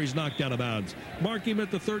line before he's knocked out of bounds. Mark him at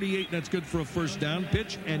the 38. That's good for a first down.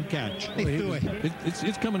 Pitch and catch.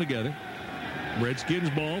 It's coming together. Redskins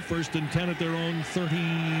ball, 1st and 10 at their own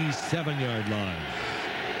 37-yard line.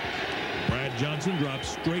 Brad Johnson drops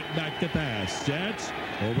straight back to pass. Sets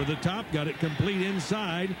over the top, got it complete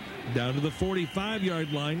inside, down to the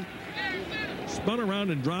 45-yard line. Spun around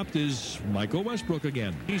and dropped his Michael Westbrook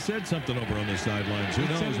again. He said something over on the sidelines. Who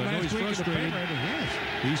knows? I know he's frustrated.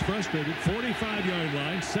 He's frustrated. 45-yard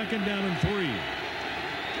line, 2nd down and 3.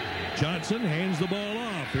 Johnson hands the ball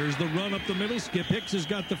off. Here's the run up the middle. Skip Hicks has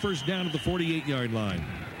got the first down at the 48-yard line.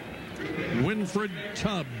 Winfred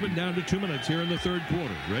Tubb down to 2 minutes here in the 3rd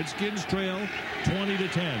quarter. Redskins trail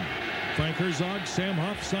 20-10. Frank Herzog, Sam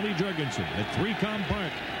Huff, Sonny Jurgensen at 3Com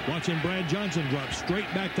Park. Watching Brad Johnson drop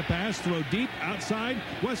straight back to pass, throw deep outside.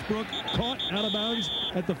 Westbrook caught out of bounds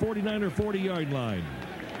at the 49er 40-yard line.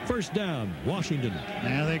 First down, Washington.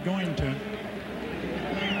 Now they're going to.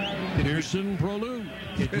 Pearson Prolu.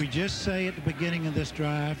 Did we just say at the beginning of this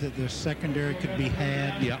drive that the secondary could be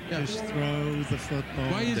had? Yeah. Just throw the football.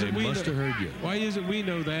 Why is it we must have heard you. Why is it we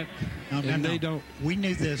know that and they don't? We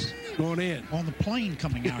knew this going in on the plane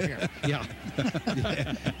coming out here. Yeah.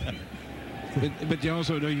 But you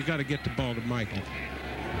also know you got to get the ball to Michael.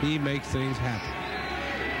 He makes things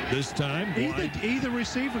happen. This time, either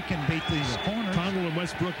receiver can beat these corners. Connell and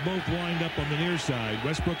Westbrook both wind up on the near side.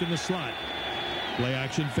 Westbrook in the slot. Play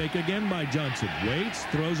action fake again by Johnson. Waits,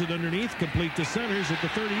 throws it underneath, complete to centers at the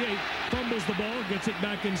 38. Fumbles the ball, gets it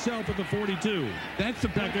back himself at the 42. That's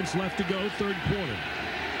the seconds left to go, 3rd quarter.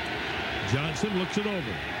 Johnson looks it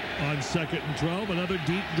over. On 2nd and 12, another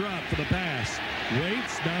deep drop for the pass.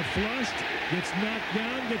 Waits, now flushed, gets knocked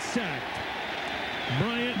down, gets sacked.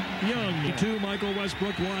 Bryant Young, 2, Michael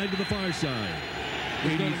Westbrook wide to the far side.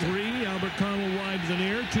 83, Albert Connell wide to the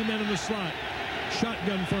near, 2 men in the slot.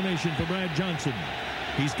 Shotgun formation for Brad Johnson.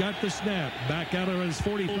 He's got the snap. Back out of his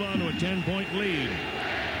 40. Hold on to a 10-point lead.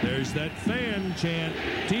 There's that fan chant.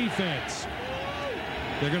 Defense.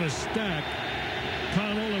 They're going to stack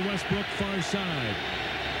Connell and Westbrook far side.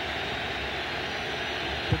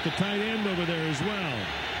 Put the tight end over there as well.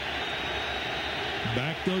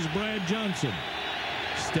 Back goes Brad Johnson.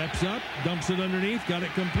 Steps up, dumps it underneath, got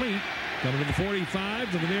it complete. Coming to the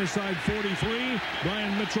 45, to the near side 43.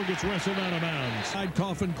 Brian Mitchell gets wrestled out of bounds. Side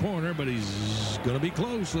coffin corner, but he's going to be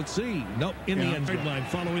close. Let's see. Nope, in the end line,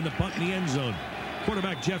 following the punt in the end zone.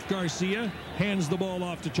 Quarterback Jeff Garcia hands the ball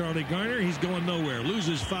off to Charlie Garner. He's going nowhere.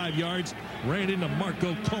 Loses 5 yards. Ran into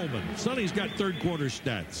Marco Coleman. Sonny's got 3rd quarter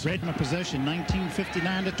stats. Redmond possession,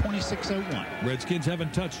 19:59 to 26:01. Redskins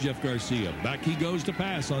haven't touched Jeff Garcia. Back he goes to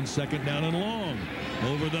pass on 2nd down and long.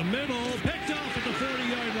 Over the middle. Picked off at the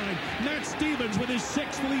 40-yard line. Matt Stevens with his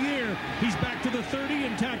 6th of the year. He's back to the 30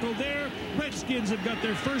 and tackled there. Redskins have got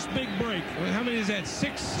their first big break. Well, how many is that?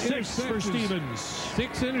 6 for Stevens.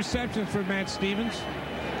 6 interceptions for Matt Stevens.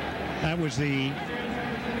 That was the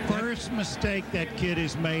first mistake that kid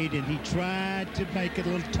has made, and he tried to make a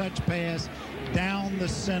little touch pass down the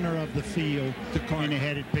center of the field, and he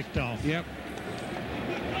had it picked off. Yep.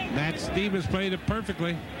 Matt Stevens played it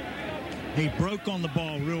perfectly. He broke on the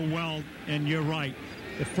ball real well, and you're right.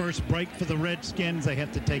 The first break for the Redskins, they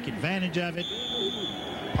have to take advantage of it.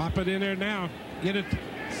 Pop it in there now. Get it.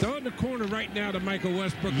 Throw it in the corner right now to Michael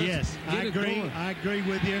Westbrook. Yes, I agree. Going. I agree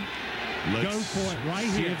with you. Let's go for it right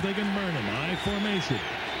see here. if they can burn him. I formation.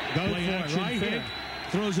 Go Play for action it right fake. here.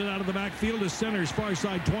 Throws it out of the backfield to center's far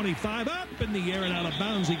side 25. Up in the air and out of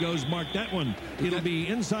bounds he goes. Mark that one. It'll be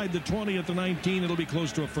inside the 20 at the 19. It'll be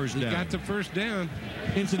close to a first down. He got the first down.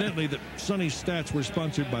 Incidentally, the Sunny Stats were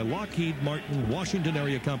sponsored by Lockheed Martin, Washington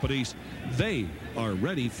area companies. They are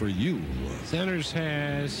ready for you. Centers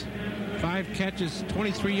has 5 catches,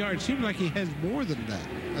 23 yards. Seems like he has more than that.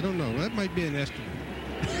 I don't know. That might be an estimate.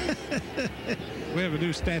 We have a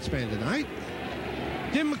new stats man tonight.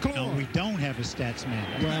 Jim McClure. No, we don't have a stats man.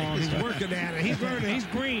 Well, he's working at it. He's learning. He's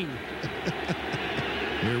green.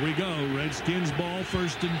 Here we go. Redskins ball,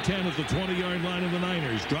 1st and 10 at the 20-yard line of the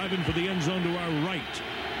Niners. Driving for the end zone to our right.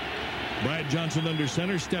 Brad Johnson under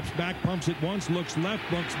center, steps back, pumps it once, looks left,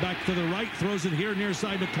 looks back to the right, throws it here near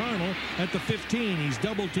side to Carnell at the 15. He's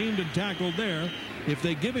double teamed and tackled there. If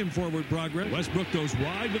they give him forward progress, Westbrook goes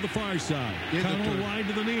wide to the far side. Carnell wide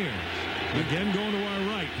to the near. Again going to our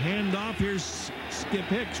right. Hand off. Here's Skip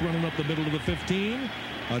Hicks running up the middle of the 15.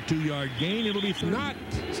 A 2-yard gain. It'll be not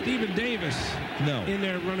Stephen Davis. No. In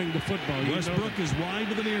there running the football. Westbrook is wide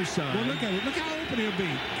to the near side. Well, look at it. Look how open he'll be.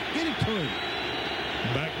 Get it to him.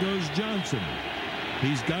 Back goes Johnson.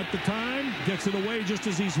 He's got the time. Gets it away just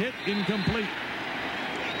as he's hit. Incomplete.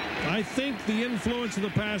 I think the influence of the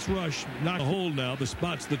pass rush not a hold now. The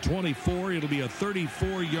spot's the 24. It'll be a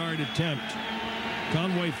 34-yard attempt.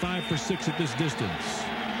 Conway 5 for 6 at this distance.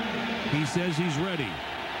 He says he's ready.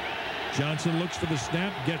 Johnson looks for the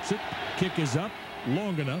snap, gets it. Kick is up,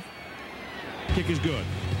 long enough. Kick is good.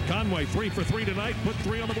 Conway 3 for 3 tonight, put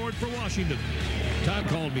 3 on the board for Washington. Todd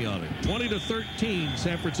called me on it. 20-13,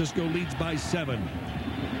 San Francisco leads by 7.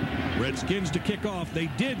 Redskins to kick off. They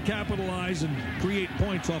did capitalize and create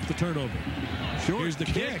points off the turnover. Here's the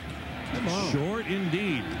kick. Short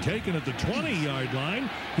indeed. Taken at the 20-yard line.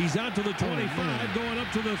 He's out to the 25, going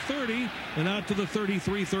up to the 30, and out to the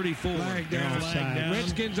 33-34. Flag down.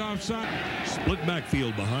 Redskins offside. Split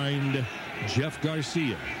backfield behind Jeff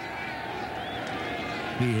Garcia.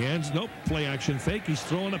 He hands, nope, play action fake. He's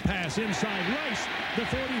throwing a pass inside. Rice, the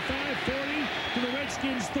 45-40 to the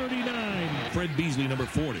Redskins 39. Fred Beasley, number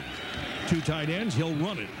 40. 2 tight ends. He'll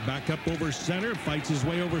run it. Back up over center. Fights his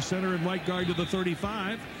way over center and right guard to the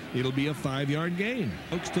 35. It'll be a 5-yard gain.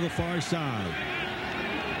 Looks to the far side.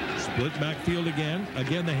 Split backfield again.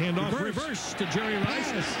 Again, the handoff. Reverse to Jerry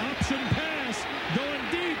Rice. Option pass. Going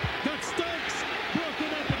deep. Got Stokes.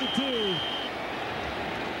 Broken up at the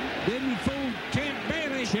 2. Didn't fool Champ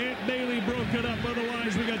Bailey. Champ Bailey broke it up.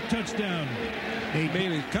 Otherwise, we got touchdown.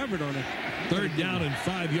 Bailey covered on it. 3rd down and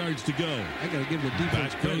 5 yards to go. I got to give the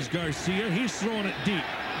defense Back goes Garcia. He's throwing it deep.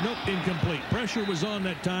 Nope, incomplete. Pressure was on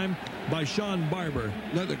that time by Sean Barber.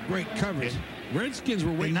 Another great coverage. Redskins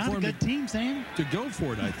were waiting for him good team, Sam. to go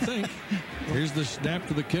for it, I think. Here's the snap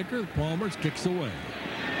to the kicker. Palmer kicks away.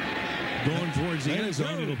 Going towards the end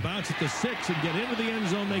zone. It'll bounce at the 6 and get into the end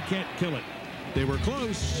zone. They can't kill it. They were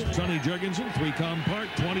close. Sonny Jurgensen, 3Com Park,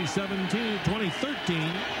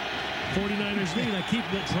 2013. 49ers lead. I keep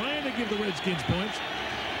trying to give the Redskins points.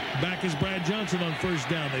 Back is Brad Johnson on 1st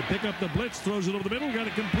down. They pick up the blitz, throws it over the middle, got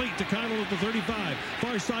it complete to Connell at the 35.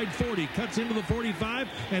 Far side 40, cuts into the 45,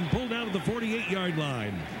 and pulled out at the 48-yard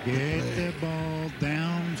line. Get the ball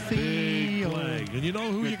downfield. Big play. And you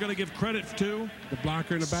know who you're going to give credit to? The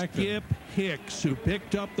blocker in the backfield. Skip Hicks, who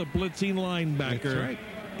picked up the blitzing linebacker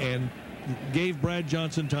and gave Brad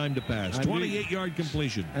Johnson time to pass. 28-yard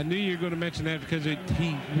completion. I knew you were going to mention that because he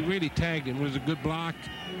really tagged him. It was a good block.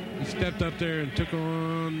 He stepped up there and took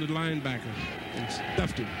on the linebacker and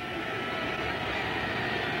stuffed him.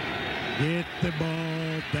 Get the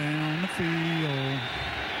ball down the field.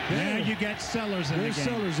 Now you got Sellers in the game.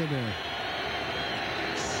 Sellers in there.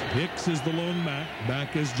 Hicks is the lone back.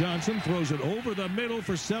 Back is Johnson. Throws it over the middle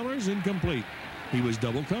for Sellers. Incomplete. He was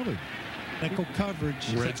double covered. Nickel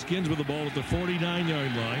coverage. Redskins with the ball at the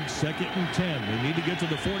 49-yard line. 2nd and 10. They need to get to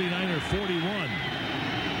the 49 or 41.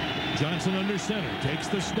 Johnson under center. Takes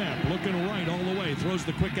the snap. Looking right all the way. Throws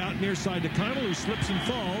the quick out near side to Connell, who slips and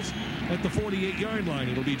falls at the 48-yard line.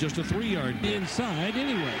 It'll be just a 3-yard. Inside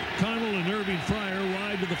anyway. Connell and Irving Fryer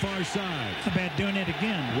wide to the far side. How about doing it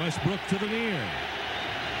again? Westbrook to the near.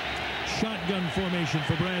 Shotgun formation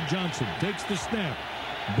for Brad Johnson. Takes the snap.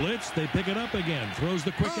 Blitz, they pick it up again. Throws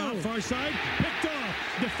the quick out far side. Picked off.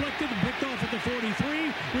 Deflected and picked off at the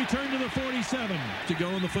 43. Return to the 47 to go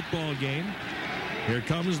in the football game. Here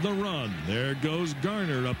comes the run. There goes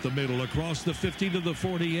Garner up the middle, across the 50 to the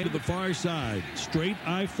 48 to the far side. Straight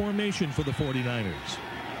I formation for the 49ers.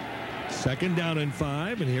 Second down and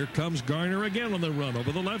 5, and here comes Garner again on the run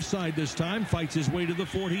over the left side this time. Fights his way to the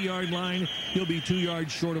 40-yard line. He'll be 2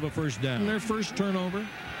 yards short of a first down. Their first turnover,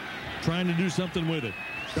 trying to do something with it.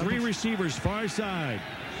 3 receivers far side,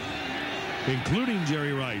 including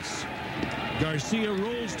Jerry Rice. Garcia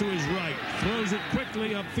rolls to his right, throws it quickly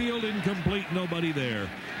upfield, incomplete, nobody there.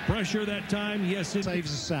 Pressure that time, yes, it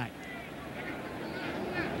saves a sack.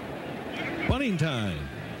 Bunting time.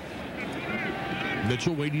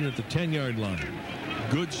 Mitchell waiting at the 10-yard line.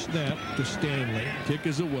 Good snap to Stanley. Kick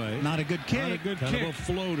is away. Not a good kick. Not a good Kind kick. of a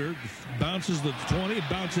floater. Bounces the 20,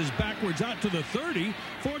 bounces backwards out to the 30.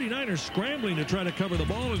 49ers scrambling to try to cover the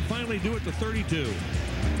ball and finally do it to 32.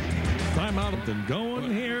 Timeout and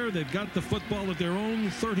going here. They've got the football at their own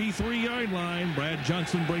 33-yard line. Brad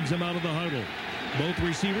Johnson brings them out of the huddle. Both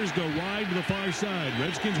receivers go wide to the far side.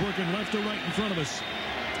 Redskins working left to right in front of us.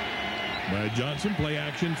 Brad Johnson, play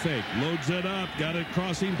action fake. Loads it up. Got a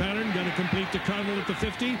crossing pattern. Got to complete to Connell at the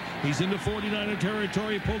 50. He's into 49er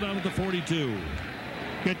territory. Pulled down at the 42.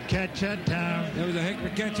 Good catch that time. That was a heck of a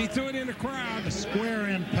catch. He threw it in the crowd. A square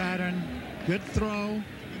end pattern. Good throw.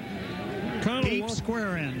 Deep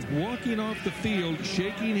square end. Walking off the field,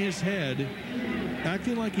 shaking his head,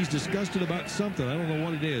 acting like he's disgusted about something. I don't know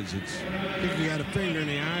what it is. I think he got a finger in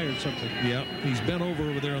the eye or something. Yeah, he's bent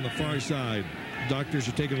over there on the far side. Doctors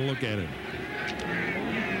are taking a look at him.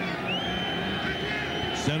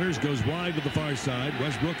 Centers goes wide to the far side.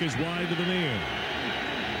 Westbrook is wide to the near.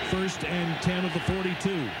 First and 10 of the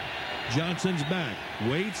 42. Johnson's back.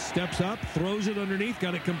 Waits, steps up, throws it underneath.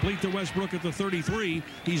 Got it complete to Westbrook at the 33.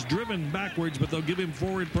 He's driven backwards, but they'll give him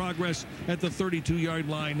forward progress at the 32-yard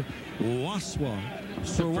line. Waswa.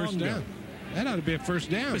 So first down. That ought to be a first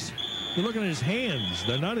down. You're looking at his hands.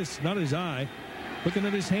 They're not his eye. Looking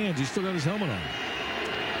at his hands. He's still got his helmet on.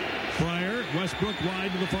 Fryer, Westbrook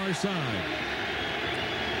wide to the far side.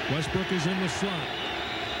 Westbrook is in the slot.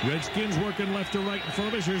 Redskins working left to right in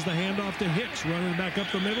front of us. Here's the handoff to Hicks, running back up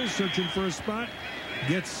the middle, searching for a spot.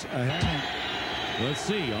 Gets ahead. Let's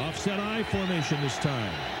see, offset I formation this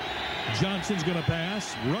time. Johnson's going to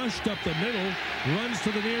pass, rushed up the middle, runs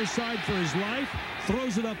to the near side for his life,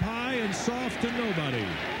 throws it up high and soft to nobody.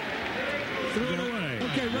 Threw it away.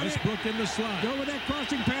 Okay, Westbrook in the slot. Go with that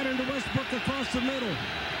crossing pattern to Westbrook across the middle.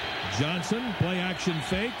 Johnson, play action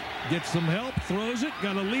fake, gets some help, throws it,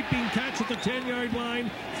 got a leaping catch at the 10-yard line.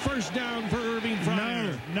 First down for Irving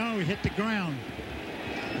Fryer. No, he hit the ground.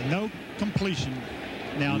 No completion.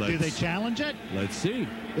 Now, do they challenge it? Let's see.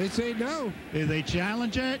 They say no. Do they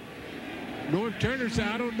challenge it? North Turner said,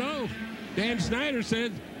 I don't know. Dan Snyder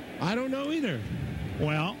said, I don't know either.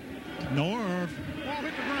 Well, Norv. Ball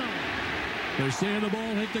hit the ground. They're saying the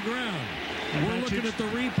ball hit the ground. We're looking at the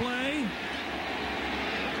replay.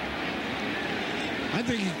 I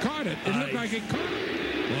think he caught it. It looked like he caught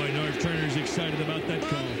it. Boy, North Turner's excited about that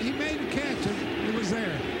call. He made the catch. It was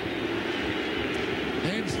there.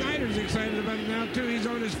 And Snyder's excited about it now, too. He's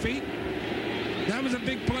on his feet. That was a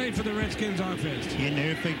big play for the Redskins offense. You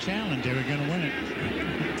knew if they challenged, they were going to win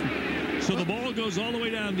it. So the ball goes all the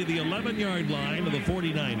way down to the 11-yard line of the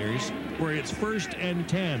 49ers, where it's first and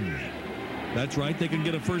 10. That's right. They can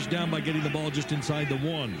get a first down by getting the ball just inside the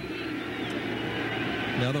 1.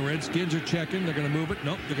 Now the Redskins are checking. They're going to move it.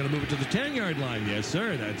 Nope, they're going to move it to the 10-yard line. Yes,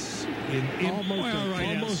 sir. That's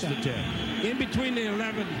almost the 10. In between the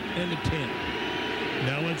 11 and the 10.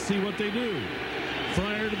 Now let's see what they do.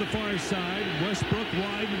 Fryer to the far side. Westbrook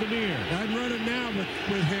wide to the near. I'd run it now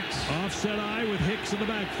with Hicks. Offset I with Hicks in the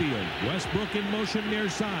backfield. Westbrook in motion near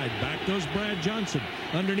side. Back goes Brad Johnson.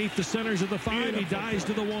 Underneath the centers of the 5. He dies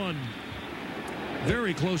to the 1.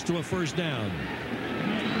 Very close to a first down.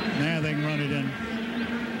 Now they can run it in.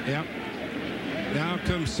 Yep. Now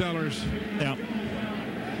comes Sellers. Yep.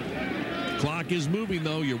 Clock is moving,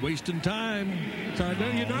 though. You're wasting time. So, no,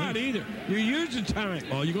 you're not either. You're using time.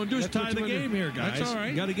 All you're going to do is tie the game here, guys. That's all right.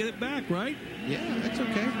 You got to get it back, right? Yeah, that's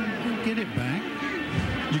okay. We'll get it back.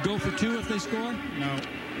 You go for 2 if they score? No.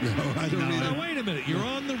 No, I don't either. Now, wait a minute. You're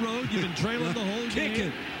on the road. You've been trailing the whole game. Kick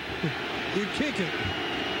it. You're kicking.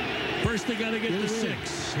 First, they got to get to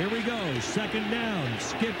 6. Here we go. Second down.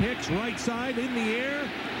 Skip Hicks, right side, in the air.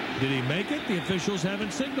 Did he make it? The officials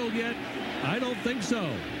haven't signaled yet. I don't think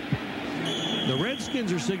so. The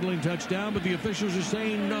Redskins are signaling touchdown, but the officials are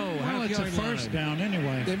saying no. Well, it's a first down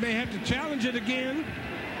anyway. They may have to challenge it again.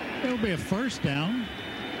 It'll be a first down.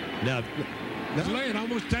 Now, that's laying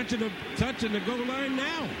almost touching the goal line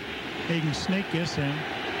now. He can sneak this in.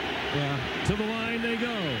 Yeah. To the line they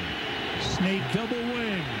go. Sneak. Double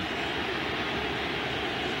wing.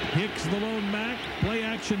 Hicks the lone back, play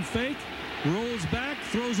action fake, rolls back,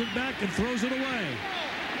 throws it back, and throws it away.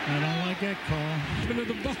 I don't like that call. Into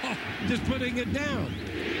the ball, just putting it down.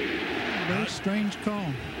 Very strange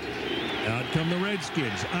call. Out come the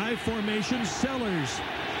Redskins. I formation. Sellers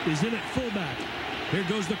is in at fullback. Here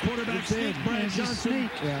goes the quarterback sneak. Brian It's a Johnson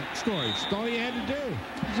sneak. Yeah. scores. That's all you had to do.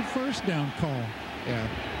 It's a first down call. Yeah.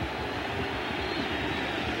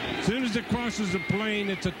 As soon as it crosses the plane,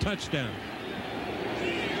 it's a touchdown.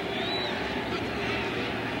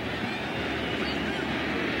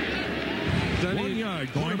 Sonny, 1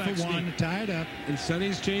 yard. Going Quarterback for one sneak. to tie it up. and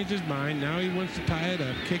Sonny's changed his mind. Now he wants to tie it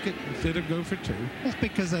up, kick it instead of go for two. That's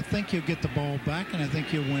because I think you'll get the ball back, and I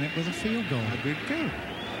think you'll win it with a field goal. I agree too.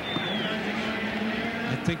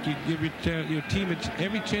 I think you give your team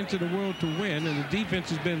every chance in the world to win, and the defense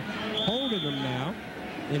has been holding them now,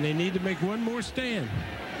 and they need to make one more stand.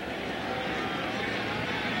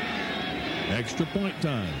 Extra point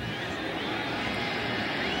time.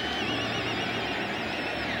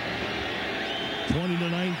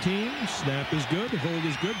 (20-19). Snap is good. Hold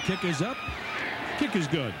is good. Kick is up. Kick is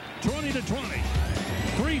good. 20-20.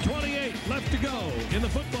 3:28 left to go in the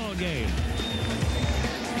football game.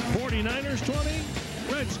 49ers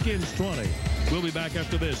 20. Redskins 20. We'll be back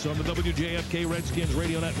after this on the WJFK Redskins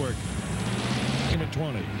Radio Network. Game at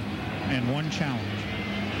 20. And one challenge.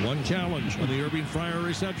 One challenge on the Irving Fryer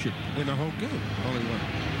reception. In the whole game, only one.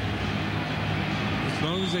 As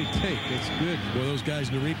long as they take, it's good. Boy, those guys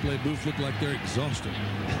in the replay booth look like they're exhausted.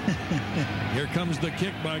 Here comes the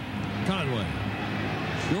kick by Conway.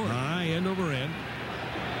 Sure. High end over end.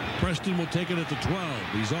 Preston will take it at the 12.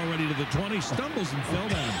 He's already to the 20. Stumbles and fell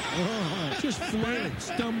down. Just flat,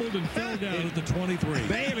 stumbled and fell down at the 23.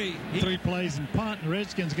 Bailey. 3 plays and punt. The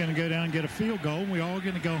Redskins going to go down and get a field goal. We all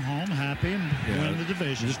going to go home happy and win the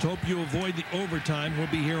division. Just hope you avoid the overtime. We'll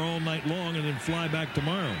be here all night long and then fly back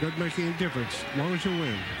tomorrow. Doesn't make any difference, as long as you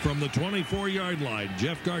win. From the 24-yard line,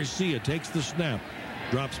 Jeff Garcia takes the snap.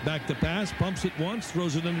 Drops back to pass, pumps it once,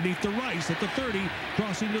 throws it underneath to Rice at the 30,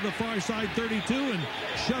 crossing to the far side 32, and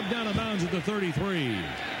shoved out of bounds at the 33.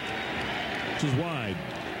 Which is wide.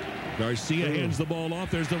 Garcia hands the ball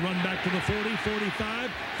off. There's the run back to the 40,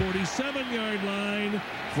 45, 47-yard line.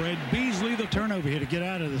 Fred Beasley, the Turnover here to get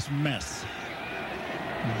out of this mess.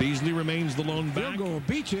 Beasley remains the lone back. Field goal,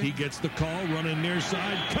 beat you. He gets the call, running near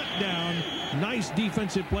side, cut down. Nice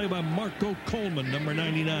defensive play by Marco Coleman, number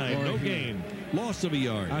 99. No gain. Loss of a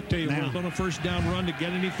yard. I'll tell you Now, what. on a first down run to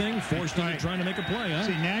get anything, forced into trying to make a play, huh?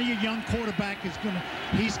 See, now your young quarterback is going to,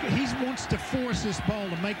 he wants to force this ball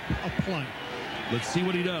to make a play. Let's see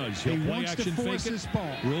what he does. He'll He play wants to action, force fake this it,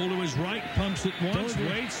 ball. roll to his right, pumps it once,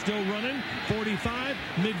 waits, still running, 45,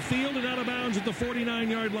 midfield, and out of bounds at the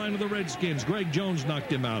 49-yard line of the Redskins. Greg Jones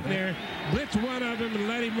knocked him out. There, blitz one of them and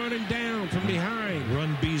let him run him down from behind.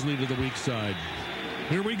 Run Beasley to the weak side.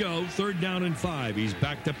 Here we go, 3rd down and 5. He's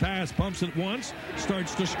back to pass, pumps it once,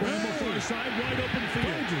 starts to scramble far side, wide open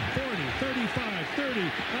field. 40, 35, 30,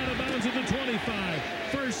 out of bounds at the 25.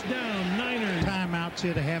 First down, Niners. Timeouts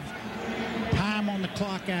here to have time on the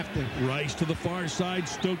clock after. Rice to the far side,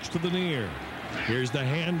 Stokes to the near. Here's the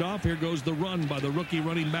handoff. Here goes the run by the rookie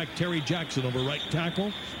running back Terry Jackson over right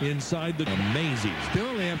tackle inside the amazing. Still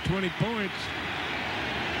only have 20 points.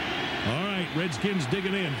 All right, Redskins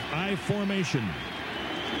digging in. I formation.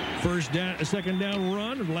 First down, a second down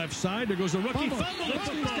run, left side. There goes the rookie. Fumble.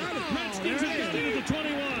 Redskins have got it at the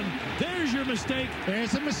 21. There's your mistake.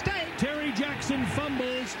 There's a mistake. Terry Jackson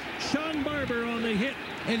fumbles. Sean Barber on the hit.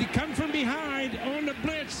 And he come from behind on the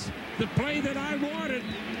blitz. The play that I wanted.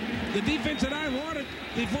 The defense that I wanted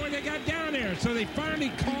before they got down there. So they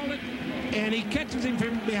finally call it, and he catches him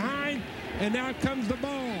from behind, and now comes the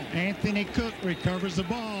ball. Anthony Cook recovers the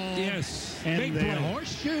ball. Yes. And Big the play.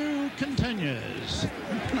 horseshoe continues.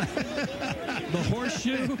 The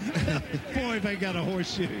horseshoe. Boy, they got a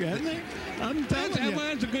horseshoe, haven't they? I'm telling you.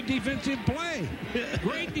 That's a good defensive play.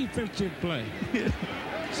 Great defensive play.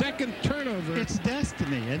 Second turnover. It's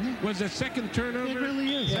destiny, isn't it? Was a second turnover. It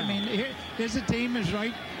really is. Yeah. I mean, here's a team is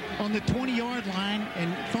right on the 20-yard line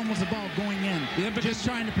and fumbles the ball going in. Yeah, but just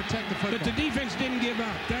trying to protect the football. But the defense didn't give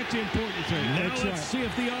up. That's the important thing. Now That's let's see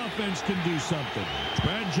if the offense can do something.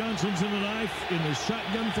 Brad Johnson's in the knife in the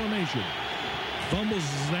shotgun formation. Fumbles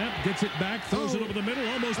the snap, gets it back, throws it over the middle,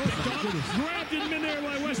 almost picked off. Grabbed in midair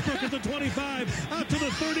by Westbrook at the 25, out to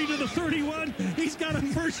the 30 to the 31. He's got a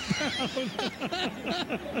first down.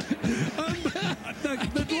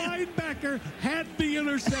 The linebacker had the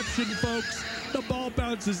interception, folks. The ball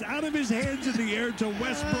bounces out of his hands in the air to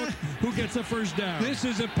Westbrook, who gets a first down. This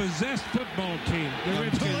is a possessed football team. The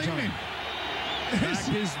Redskins are.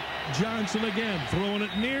 Johnson again, throwing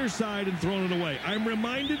it near side and throwing it away. I'm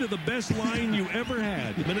reminded of the best line you ever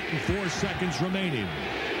had. A minute and 4 seconds remaining.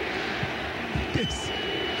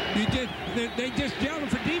 They just yelled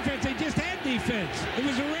for defense. They just had defense. It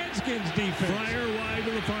was a Redskins defense. Fryer wide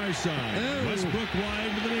to the far side. Oh. Westbrook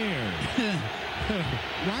wide to the near.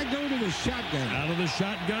 Why go to the shotgun? Out of the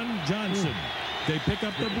shotgun, Johnson. They pick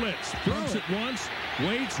up the blitz. Throws it once.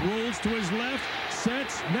 Waits, rolls to his left.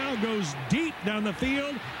 Sets. Now goes deep down the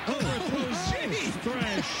field. Overthrows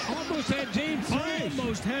Thrash. Almost had James Thrash.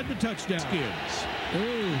 Almost had the touchdown. Skins.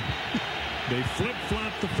 They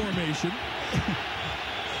flip-flop the formation.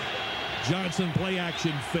 Johnson play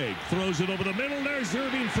action fake. Throws it over the middle. There's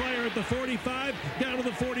Irving Fryer at the 45. Down to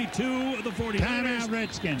the 42 of the 49ers. Timeout,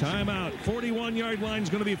 Redskins. Timeout. 41-yard line is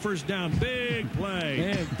going to be first down. Big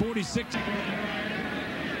play. And 46.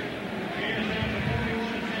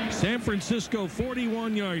 San Francisco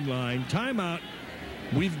 41-yard line. Timeout.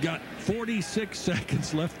 We've got 46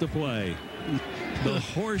 seconds left to play. The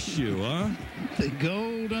horseshoe, huh? The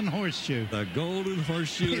golden horseshoe. The golden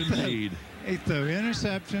horseshoe indeed. They throw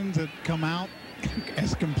interceptions that come out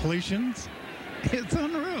as completions. It's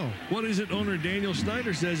unreal. What is it? Owner Daniel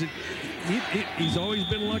Snyder says he's always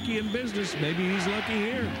been lucky in business. Maybe he's lucky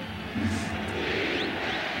here.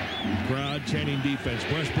 Crowd chanting defense.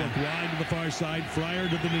 Westbrook wide to the far side. Fryer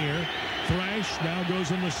to the near. Thrash now goes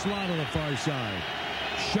in the slot on the far side.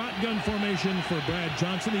 Shotgun formation for Brad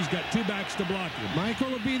Johnson. He's got 2 backs to block him.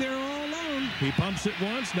 Michael will be there all alone. He pumps it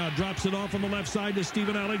once, now drops it off on the left side to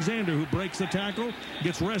Steven Alexander, who breaks the tackle,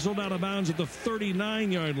 gets wrestled out of bounds at the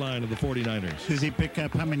 39-yard line of the 49ers. Does he pick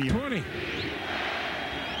up how many? 20.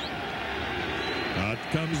 Out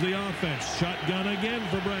comes the offense. Shotgun again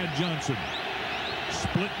for Brad Johnson.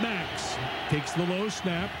 Split backs. Takes the low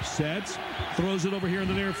snap. Sets. Throws it over here in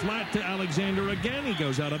the near flat to Alexander again. He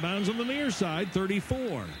goes out of bounds on the near side.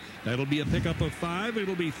 34. That'll be a pickup of 5.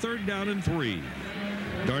 It'll be 3rd down and 3.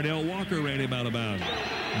 Darnell Walker ran him out of bounds.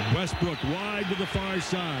 Westbrook wide to the far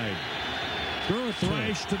side. Throw a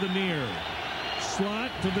Thrash to the near.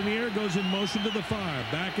 Slot to the near. Goes in motion to the far.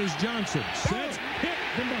 Back is Johnson. Sets. Hit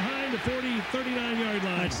from behind the 39-yard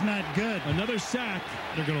line. That's not good. Another sack.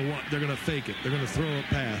 They're gonna fake it. They're gonna throw a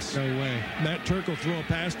pass. No way. Matt Turk will throw a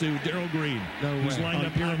pass to Darrell Green, who's lined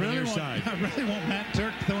up here on the near side. I really want Matt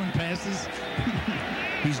Turk throwing passes.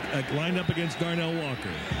 He's lined up against Darnell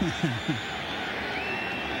Walker.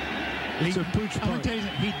 It's a pooch I'm gonna punt. tell you,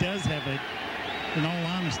 he does have it. In all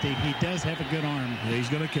honesty, he does have a good arm. Yeah, he's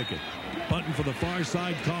gonna kick it. Punting for the far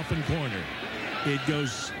side coffin corner. It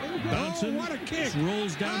goes bouncing. What a kick.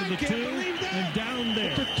 Rolls down to the 2 and down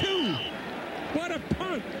there. The 2. What a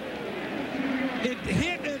punt. It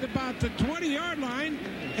hit at about the 20-yard line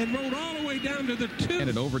and rolled all the way down to the 2. And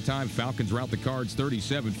in overtime, Falcons rout the Cards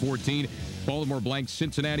 37-14. Baltimore blanks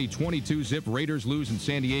Cincinnati 22-zip. Raiders lose in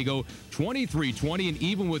San Diego 23-20. And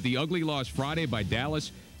even with the ugly loss Friday by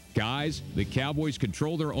Dallas, guys, the Cowboys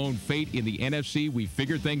control their own fate in the NFC. We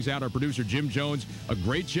figured things out. Our producer, Jim Jones, a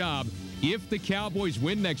great job. If the Cowboys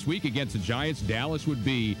win next week against the Giants, Dallas would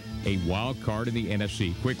be a wild card in the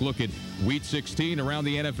NFC. Quick look at Week 16 around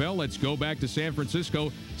the NFL. Let's go back to San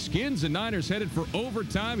Francisco. Skins and Niners headed for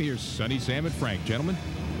overtime. Here's Sonny, Sam, and Frank. Gentlemen.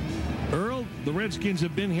 Earl, the Redskins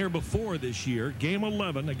have been here before this year. Game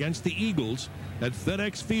 11 against the Eagles at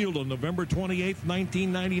FedEx Field on November 28th,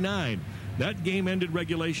 1999. That game ended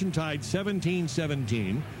regulation tied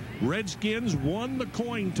 17-17. Redskins won the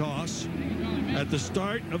coin toss at the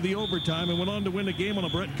start of the overtime and went on to win the game on a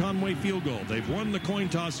Brett Conway field goal. They've won the coin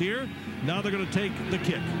toss here. Now they're going to take the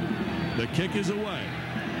kick. The kick is away.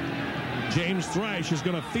 James Thrash is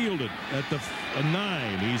going to field it at the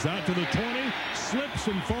 9. He's out to the 20, slips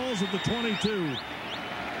and falls at the 22.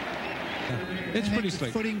 It's pretty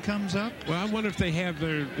slick. Footing comes up. Well, I wonder if they have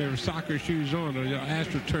their soccer shoes on or their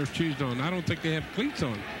AstroTurf shoes on. I don't think they have cleats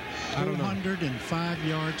on. I don't know. 205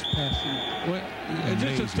 yards passing. What? Is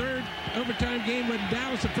this a third overtime game with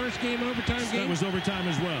Dallas, the first game overtime game? That was overtime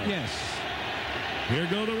as well. Yes. Here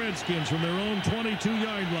go the Redskins from their own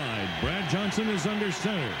 22-yard line. Brad Johnson is under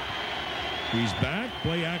center. He's back.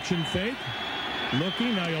 Play action fake.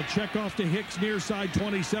 Looking. Now he'll check off to Hicks near side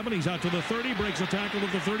 27. He's out to the 30. Breaks a tackle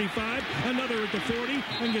at the 35. Another at the 40.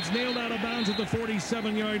 And gets nailed out of bounds at the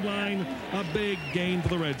 47-yard line. A big gain for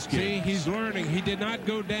the Redskins. See, he's learning. He did not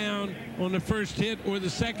go down on the first hit or the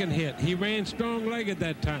second hit. He ran strong-legged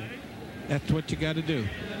that time. That's what you got to do.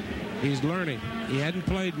 He's learning. He hadn't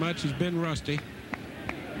played much. He's been rusty.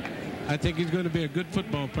 I think he's going to be a good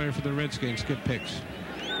football player for the Redskins. Skip picks.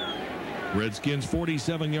 Redskins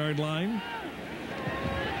 47-yard line.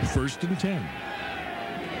 1st and 10.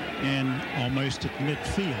 And almost at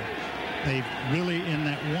midfield. They really, in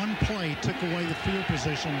that one play, took away the field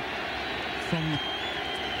position from the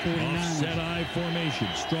 49ers. Offset I formation.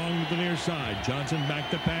 Strong to the near side. Johnson back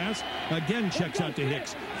to pass. Again checks out to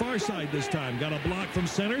Hicks. Far side this time. Got a block from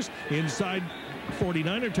centers. Inside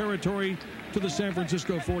 49er territory to the San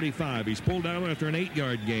Francisco 45. He's pulled down after an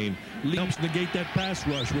 8-yard gain. Helps negate that pass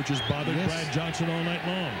rush, which has bothered Brad Johnson all night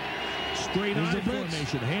long. Straight I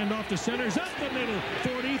formation. Handoff to centers. Up the middle.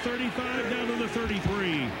 40, 35, down to the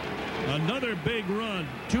 33. Another big run.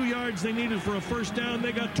 2 yards they needed for a first down.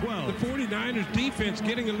 They got 12. The 49ers defense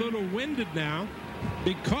getting a little winded now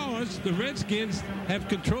because the Redskins have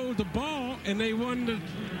controlled the ball and they won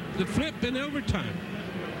the flip in overtime.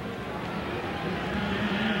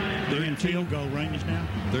 They're in field goal range now.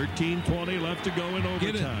 13-20 left to go in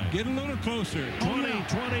overtime. Get a little closer.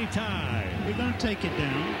 20-20 tie. We're going to take it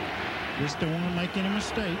down. Just don't want to make any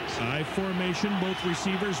mistakes. I formation, both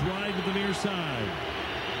receivers wide to the near side.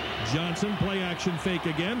 Johnson, play action fake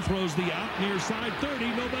again, throws the out near side, 30,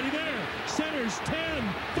 nobody there. Centers, 10,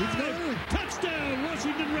 5, touchdown,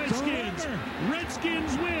 Washington Redskins.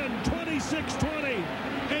 Redskins win 26-20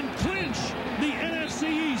 and clinch the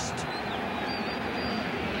NFC East.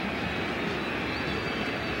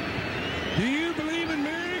 Do you believe in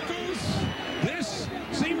miracles? This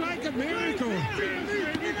seemed like a miracle.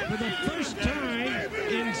 For the first time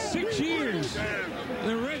in 6 years,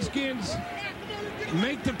 the Redskins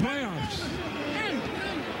make the playoffs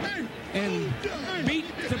and beat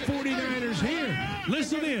the 49ers here.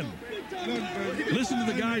 Listen in. Listen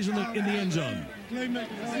to the guys in the end zone.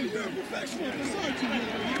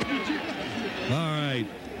 All right.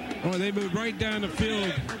 Oh, they moved right down the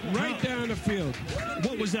field. Right down the field.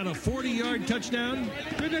 What was that, a 40-yard touchdown?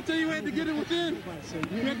 Didn't I tell you we had to get it within?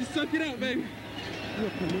 We had to suck it out, baby.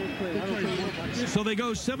 So they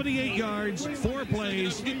go 78 yards, 4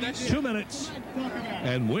 plays, 2 minutes,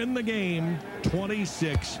 and win the game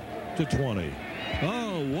 26-20.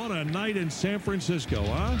 Oh, what a night in San Francisco,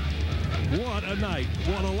 huh? What a night.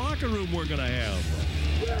 What a locker room we're going to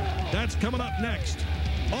have. That's coming up next.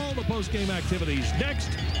 All the post-game activities next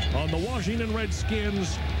on the Washington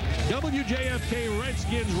Redskins WJFK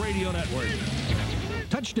Redskins Radio Network.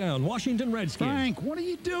 Touchdown, Washington Redskins. Frank, what are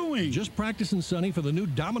you doing? Just practicing, Sonny, for the new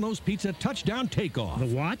Domino's Pizza touchdown takeoff. The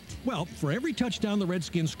what? Well, for every touchdown the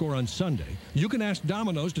Redskins score on Sunday, you can ask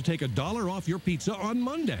Domino's to take $1 off your pizza on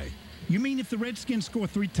Monday. You mean if the Redskins score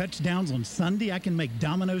 3 touchdowns on Sunday, I can make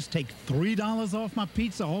Domino's take $3 off my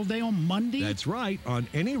pizza all day on Monday? That's right, on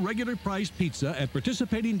any regular priced pizza at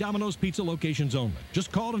participating Domino's Pizza locations only.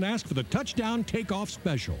 Just call and ask for the touchdown takeoff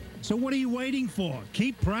special. So what are you waiting for?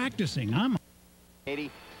 Keep practicing. I'm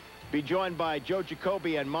 80. Be joined by Joe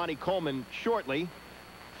Jacoby and Monty Coleman shortly. In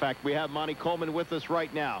fact, we have Monty Coleman with us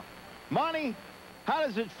right now. Monty, how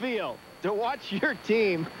does it feel to watch your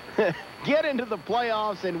team get into the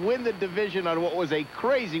playoffs and win the division on what was a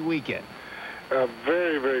crazy weekend? A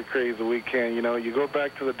very, very crazy weekend. You know, you go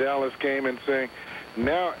back to the Dallas game and say,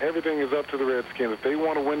 now everything is up to the Redskins. If they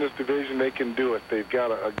want to win this division, they can do it. They've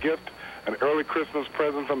got a gift, an early Christmas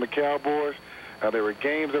present from the Cowboys. There were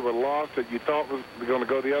games that were lost that you thought was going to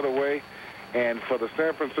go the other way. And for the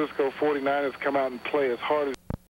San Francisco 49ers come out and play as hard as